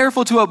and be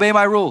careful to obey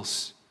my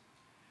rules.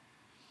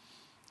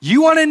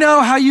 You want to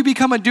know how you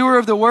become a doer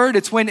of the word?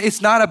 It's when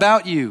it's not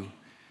about you,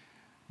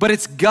 but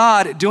it's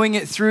God doing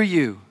it through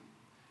you.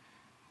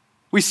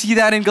 We see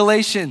that in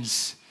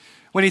Galatians.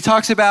 When he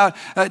talks about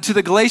to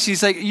the Galatians,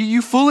 he's like,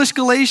 you foolish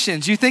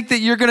Galatians, you think that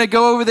you're going to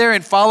go over there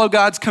and follow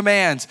God's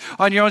commands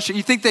on your own.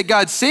 You think that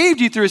God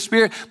saved you through his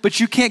Spirit, but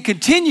you can't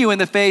continue in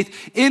the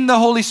faith in the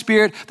Holy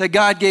Spirit that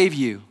God gave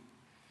you.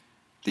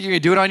 Think you're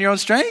going to do it on your own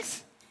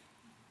strength?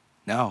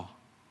 No,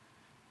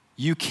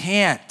 you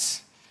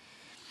can't.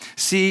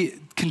 See,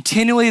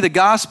 continually the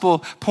gospel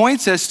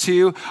points us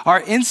to our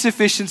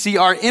insufficiency,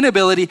 our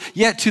inability,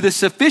 yet to the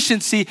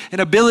sufficiency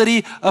and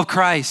ability of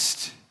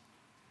Christ.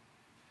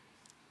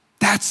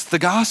 That's the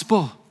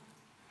gospel.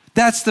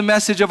 That's the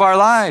message of our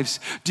lives.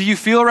 Do you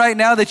feel right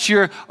now that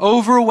you're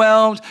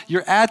overwhelmed,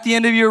 you're at the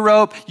end of your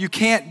rope, you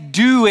can't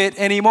do it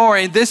anymore,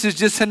 and this is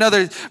just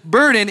another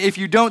burden if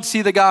you don't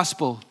see the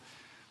gospel?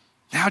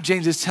 Now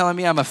James is telling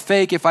me I'm a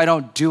fake if I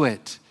don't do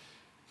it.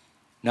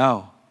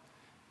 No.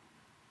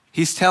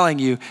 He's telling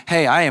you,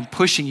 hey, I am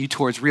pushing you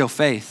towards real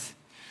faith.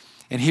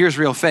 And here's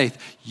real faith.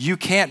 You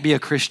can't be a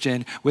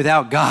Christian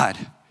without God.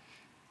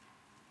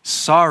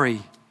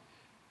 Sorry,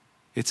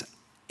 it's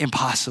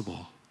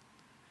impossible.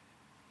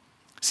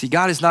 See,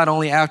 God is not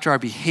only after our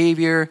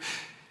behavior,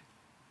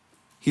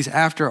 he's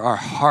after our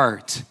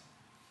heart.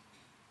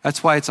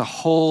 That's why it's a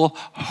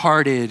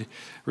wholehearted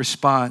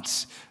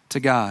response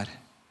to God.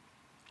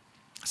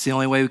 It's the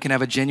only way we can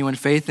have a genuine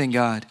faith in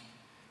God.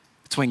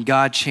 It's when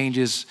God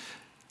changes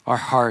our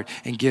heart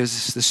and gives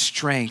us the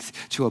strength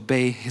to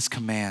obey his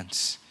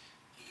commands.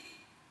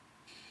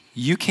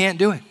 You can't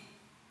do it.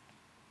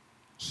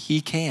 He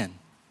can.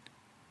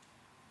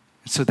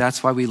 And so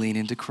that's why we lean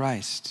into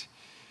Christ.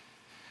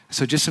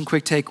 So just some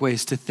quick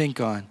takeaways to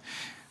think on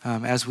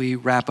as we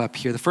wrap up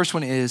here. The first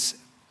one is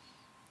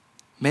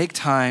make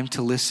time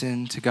to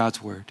listen to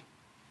God's word.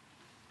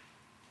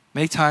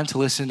 Make time to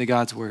listen to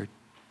God's word.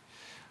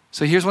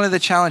 So here's one of the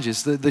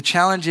challenges. The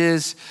challenge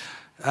is,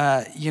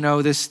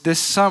 this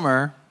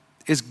summer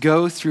is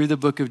go through the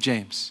book of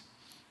James.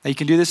 Now you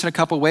can do this in a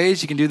couple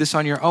ways. You can do this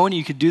on your own.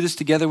 You could do this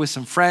together with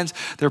some friends.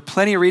 There are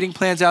plenty of reading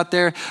plans out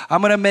there.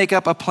 I'm going to make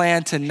up a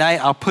plan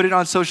tonight. I'll put it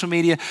on social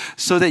media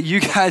so that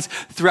you guys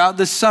throughout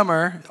the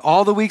summer,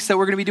 all the weeks that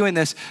we're going to be doing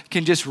this,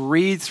 can just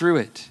read through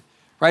it,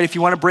 right? If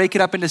you want to break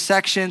it up into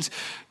sections,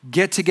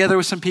 get together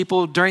with some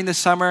people during the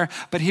summer.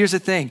 But here's the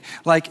thing,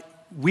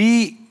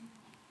 we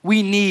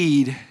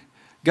need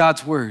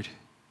God's word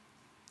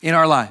in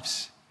our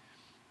lives.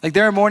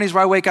 There are mornings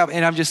where I wake up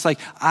and I'm just like,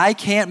 I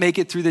can't make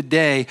it through the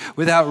day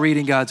without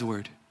reading God's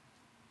word.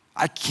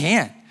 I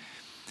can't.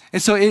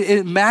 And so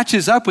it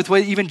matches up with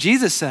what even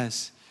Jesus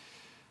says.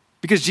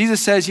 Because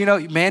Jesus says,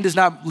 man does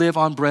not live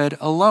on bread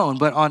alone,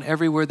 but on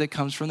every word that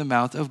comes from the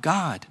mouth of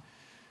God.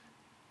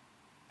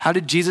 How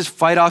did Jesus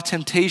fight off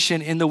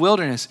temptation in the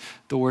wilderness?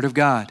 The word of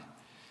God.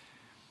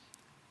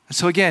 And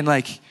so again,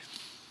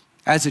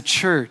 as a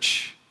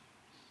church,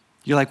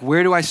 you're like,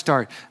 where do I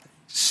start?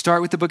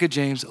 Start with the book of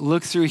James,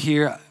 look through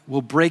here,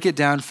 we'll break it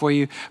down for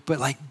you,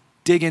 but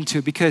dig into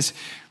it, because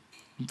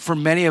for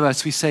many of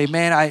us, we say,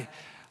 man,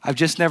 I've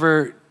just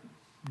never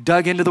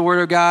dug into the word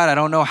of God. I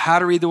don't know how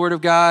to read the word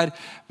of God.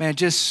 Man,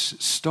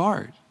 just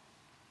start.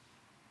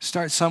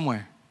 Start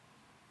somewhere,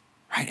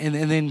 right? And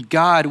then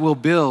God will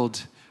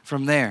build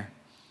from there.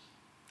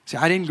 See,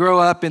 I didn't grow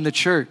up in the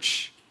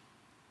church.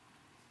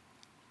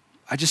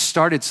 I just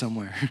started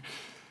somewhere.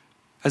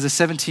 As a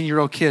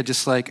 17-year-old kid,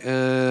 just like,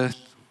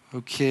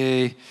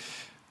 okay,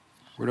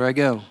 where do I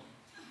go?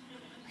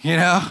 You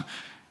know?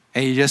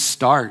 And you just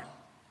start.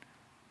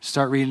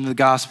 Start reading the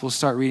gospel,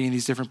 start reading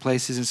these different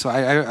places. And so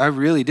I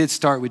really did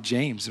start with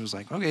James. It was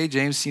like, okay,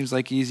 James seems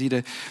like easy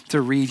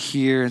to read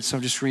here. And so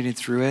I'm just reading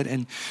through it.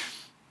 And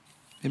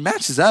it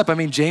matches up. I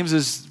mean, James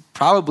is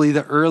probably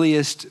the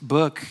earliest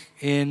book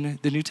in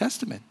the New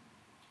Testament.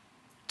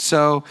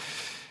 So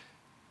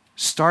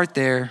start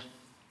there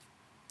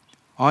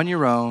on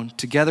your own,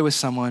 together with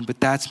someone, but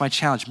that's my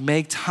challenge.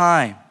 Make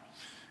time.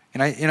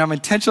 And I'm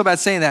intentional about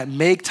saying that,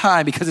 make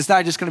time, because it's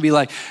not just gonna be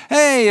like,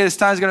 hey, this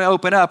time's gonna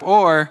open up,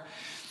 or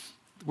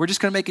we're just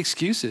gonna make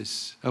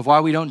excuses of why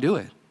we don't do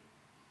it.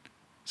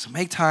 So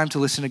make time to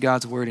listen to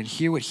God's word and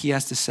hear what he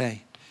has to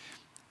say.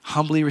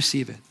 Humbly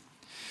receive it.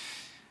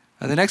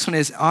 The next one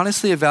is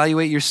honestly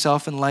evaluate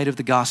yourself in light of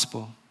the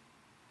gospel.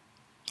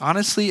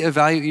 Honestly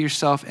evaluate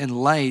yourself in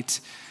light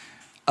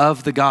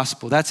of the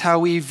gospel. That's how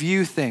we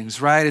view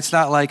things, right? It's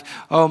not like,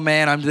 oh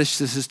man, I'm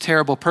this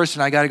terrible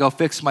person. I got to go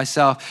fix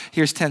myself.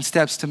 Here's 10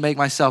 steps to make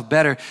myself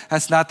better.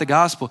 That's not the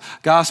gospel.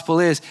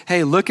 Gospel is,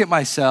 hey, look at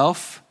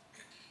myself.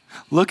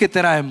 Look at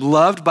that I am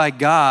loved by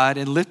God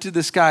and lifted to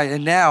the sky.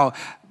 And now,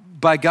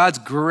 by God's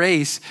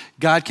grace,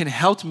 God can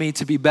help me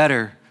to be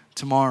better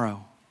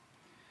tomorrow.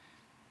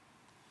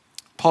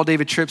 Paul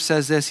David Tripp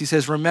says this. He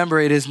says, remember,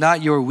 it is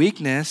not your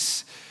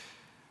weakness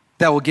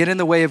that will get in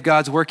the way of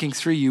God's working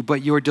through you,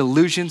 but your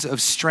delusions of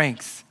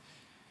strength.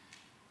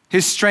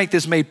 His strength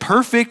is made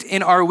perfect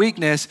in our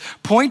weakness.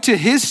 Point to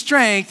his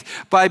strength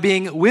by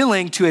being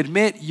willing to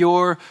admit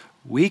your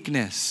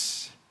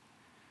weakness.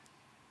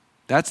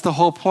 That's the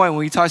whole point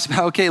when he talks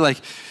about, okay, like,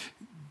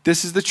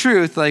 this is the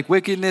truth, like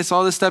wickedness,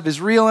 all this stuff is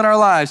real in our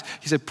lives.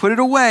 He said, put it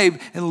away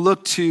and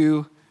look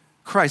to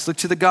Christ, look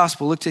to the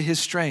gospel, look to his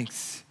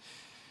strength.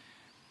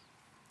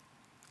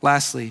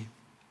 Lastly,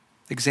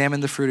 examine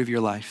the fruit of your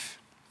life.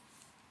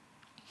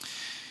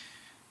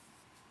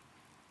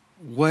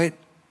 What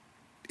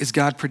is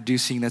God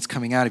producing that's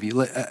coming out of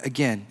you?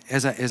 Again,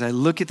 as I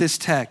look at this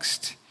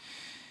text,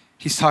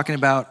 he's talking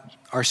about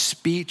our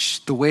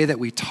speech, the way that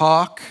we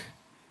talk,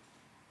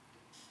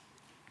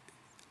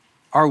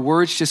 our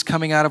words just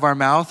coming out of our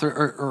mouth,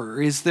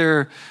 or is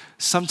there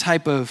some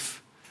type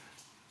of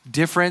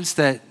difference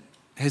that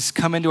has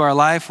come into our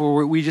life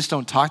where we just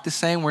don't talk the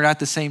same? We're not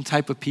the same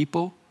type of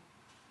people.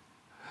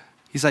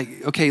 He's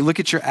like, okay, look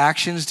at your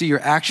actions. Do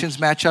your actions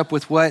match up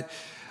with what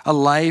a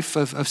life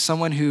of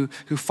someone who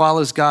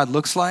follows God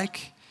looks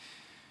like?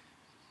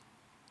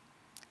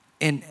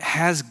 And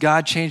has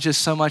God changed us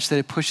so much that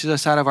it pushes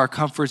us out of our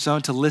comfort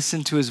zone to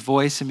listen to his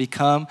voice and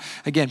become,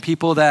 again,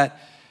 people that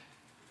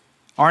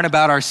aren't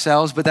about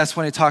ourselves, but that's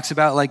when it talks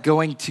about like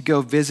going to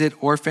go visit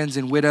orphans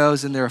and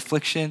widows in their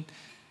affliction.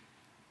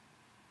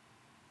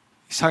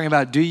 He's talking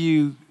about, do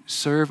you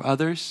serve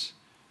others?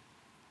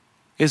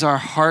 Is our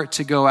heart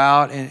to go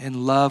out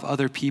and love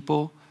other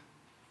people?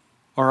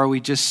 Or are we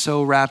just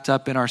so wrapped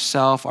up in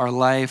ourself, our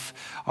life,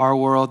 our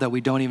world that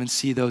we don't even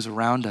see those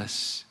around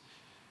us?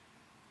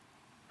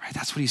 Right,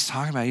 that's what he's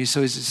talking about.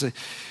 So it's like,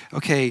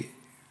 okay,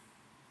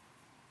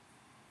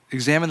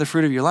 examine the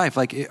fruit of your life.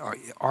 Like,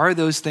 are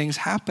those things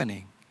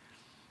happening?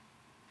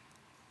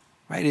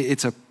 Right,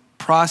 it's a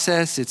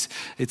process,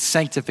 it's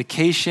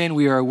sanctification.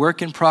 We are a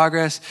work in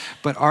progress,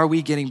 but are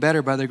we getting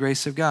better by the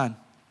grace of God?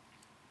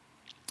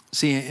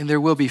 See, and there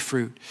will be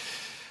fruit.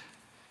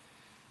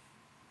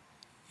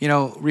 You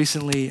know,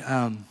 recently,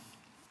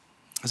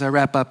 as I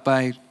wrap up,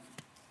 my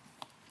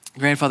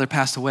grandfather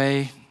passed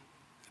away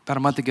about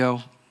a month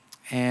ago,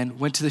 and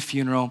went to the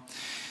funeral.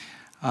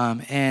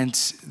 And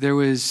there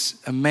was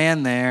a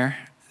man there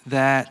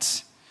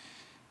that,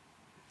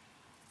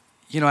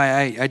 you know,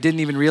 I didn't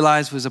even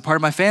realize was a part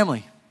of my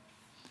family.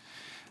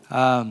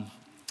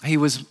 He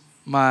was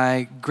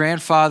my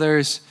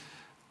grandfather's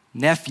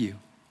nephew.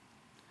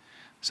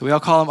 So we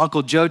all call him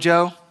Uncle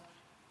Jojo.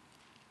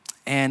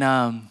 And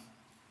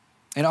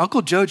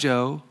Uncle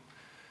Jojo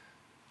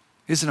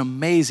is an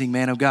amazing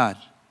man of God.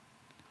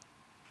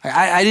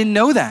 I didn't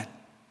know that.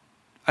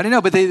 I didn't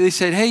know, but they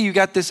said, hey, you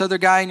got this other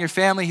guy in your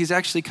family. He's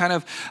actually kind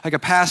of like a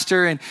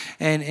pastor, and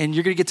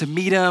you're going to get to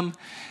meet him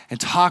and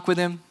talk with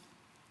him.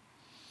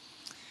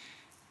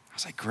 I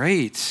was like,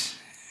 great.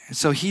 And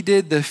so he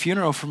did the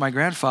funeral for my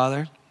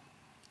grandfather.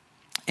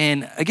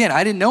 And again,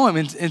 I didn't know him.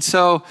 And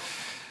so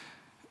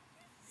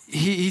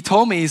he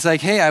told me, he's like,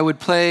 hey, I would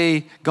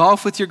play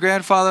golf with your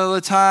grandfather all the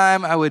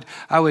time. I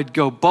would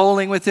go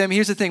bowling with him.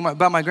 Here's the thing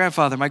about my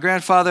grandfather. My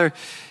grandfather,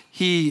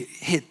 he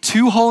hit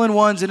 2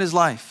 hole-in-ones in his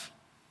life.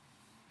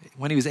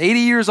 When he was 80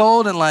 years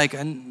old, and like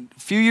a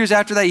few years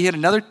after that, he hit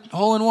another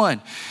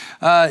hole-in-one.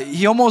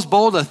 He almost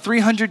bowled a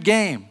 300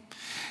 game.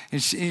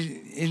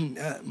 And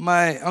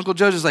my Uncle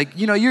Jojo's like,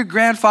 you know, your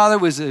grandfather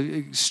was an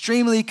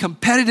extremely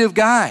competitive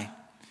guy.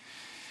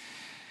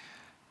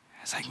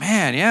 It's like,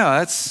 man, yeah,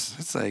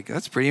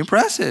 that's pretty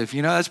impressive.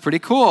 You know, that's pretty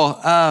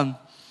cool.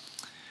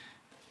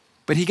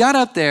 But he got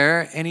up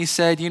there and he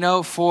said,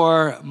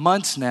 for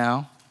months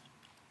now,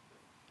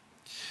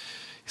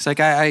 he's like,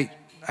 I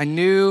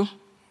knew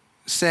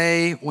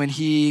Say when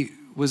he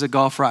was a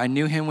golfer. I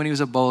knew him when he was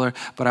a bowler,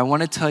 but I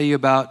want to tell you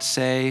about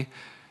Say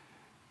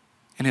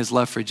and his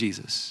love for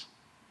Jesus.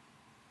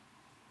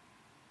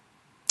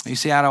 You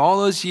see, out of all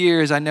those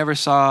years, I never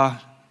saw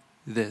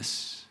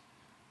this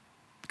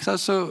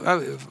because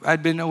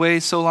I'd been away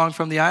so long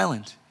from the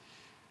island.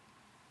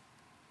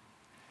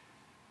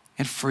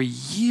 And for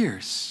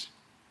years,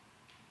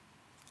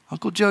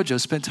 Uncle Jojo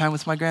spent time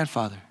with my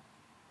grandfather.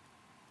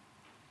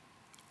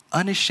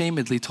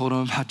 Unashamedly told him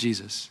about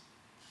Jesus.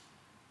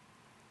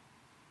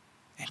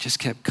 And just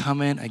kept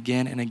coming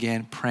again and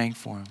again, praying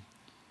for him.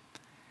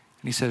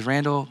 And he says,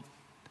 Randall,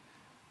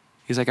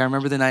 he's like, I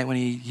remember the night when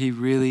he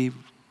really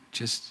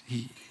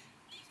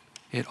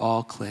it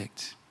all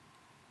clicked.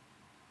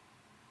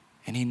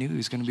 And he knew he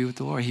was going to be with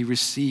the Lord. He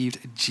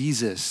received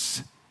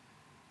Jesus,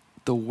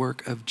 the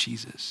work of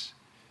Jesus.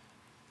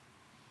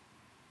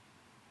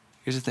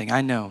 Here's the thing,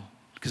 I know,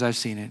 because I've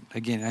seen it.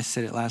 Again, I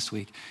said it last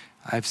week.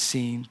 I've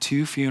seen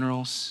 2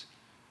 funerals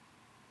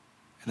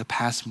in the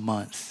past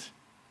month.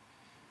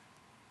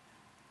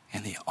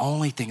 And the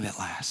only thing that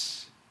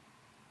lasts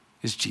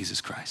is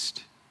Jesus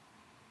Christ.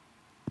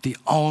 The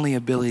only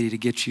ability to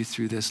get you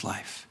through this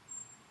life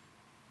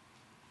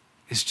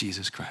is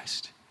Jesus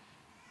Christ.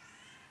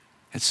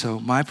 And so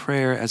my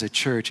prayer as a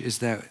church is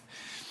that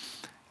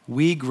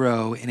we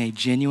grow in a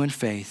genuine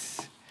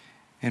faith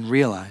and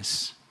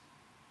realize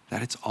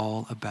that it's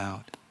all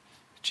about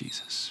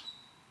Jesus.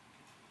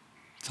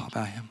 It's all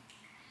about him.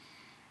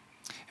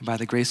 And by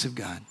the grace of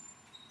God,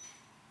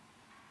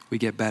 we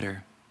get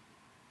better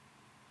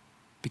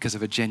because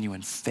of a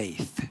genuine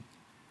faith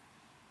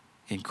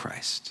in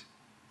Christ.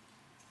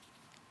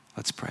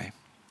 Let's pray.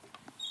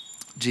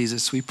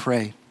 Jesus, we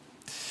pray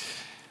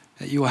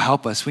that you will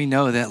help us. We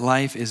know that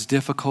life is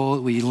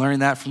difficult. We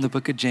learned that from the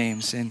book of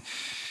James. And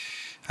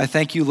I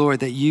thank you, Lord,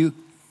 that you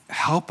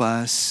help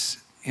us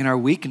in our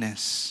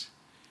weakness.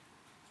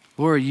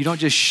 Lord, you don't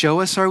just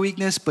show us our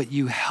weakness, but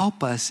you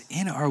help us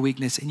in our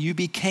weakness, and you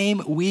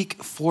became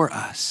weak for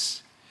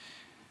us.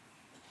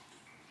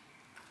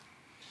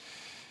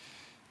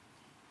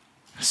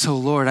 So,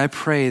 Lord, I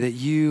pray that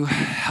you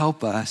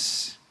help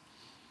us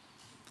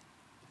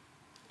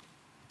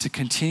to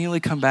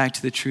continually come back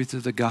to the truth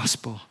of the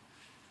gospel,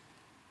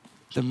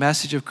 the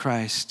message of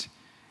Christ.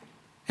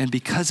 And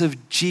because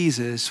of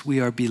Jesus, we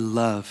are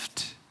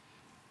beloved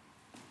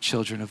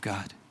children of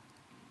God.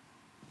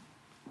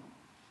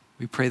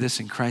 We pray this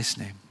in Christ's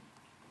name.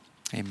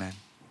 Amen.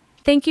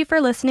 Thank you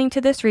for listening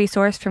to this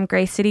resource from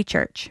Grace City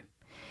Church.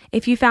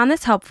 If you found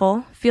this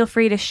helpful, feel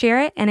free to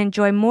share it and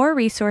enjoy more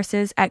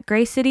resources at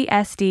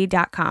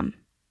gracecitysd.com.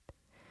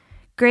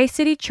 Grace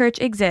City Church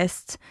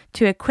exists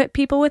to equip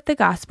people with the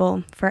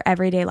gospel for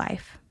everyday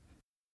life.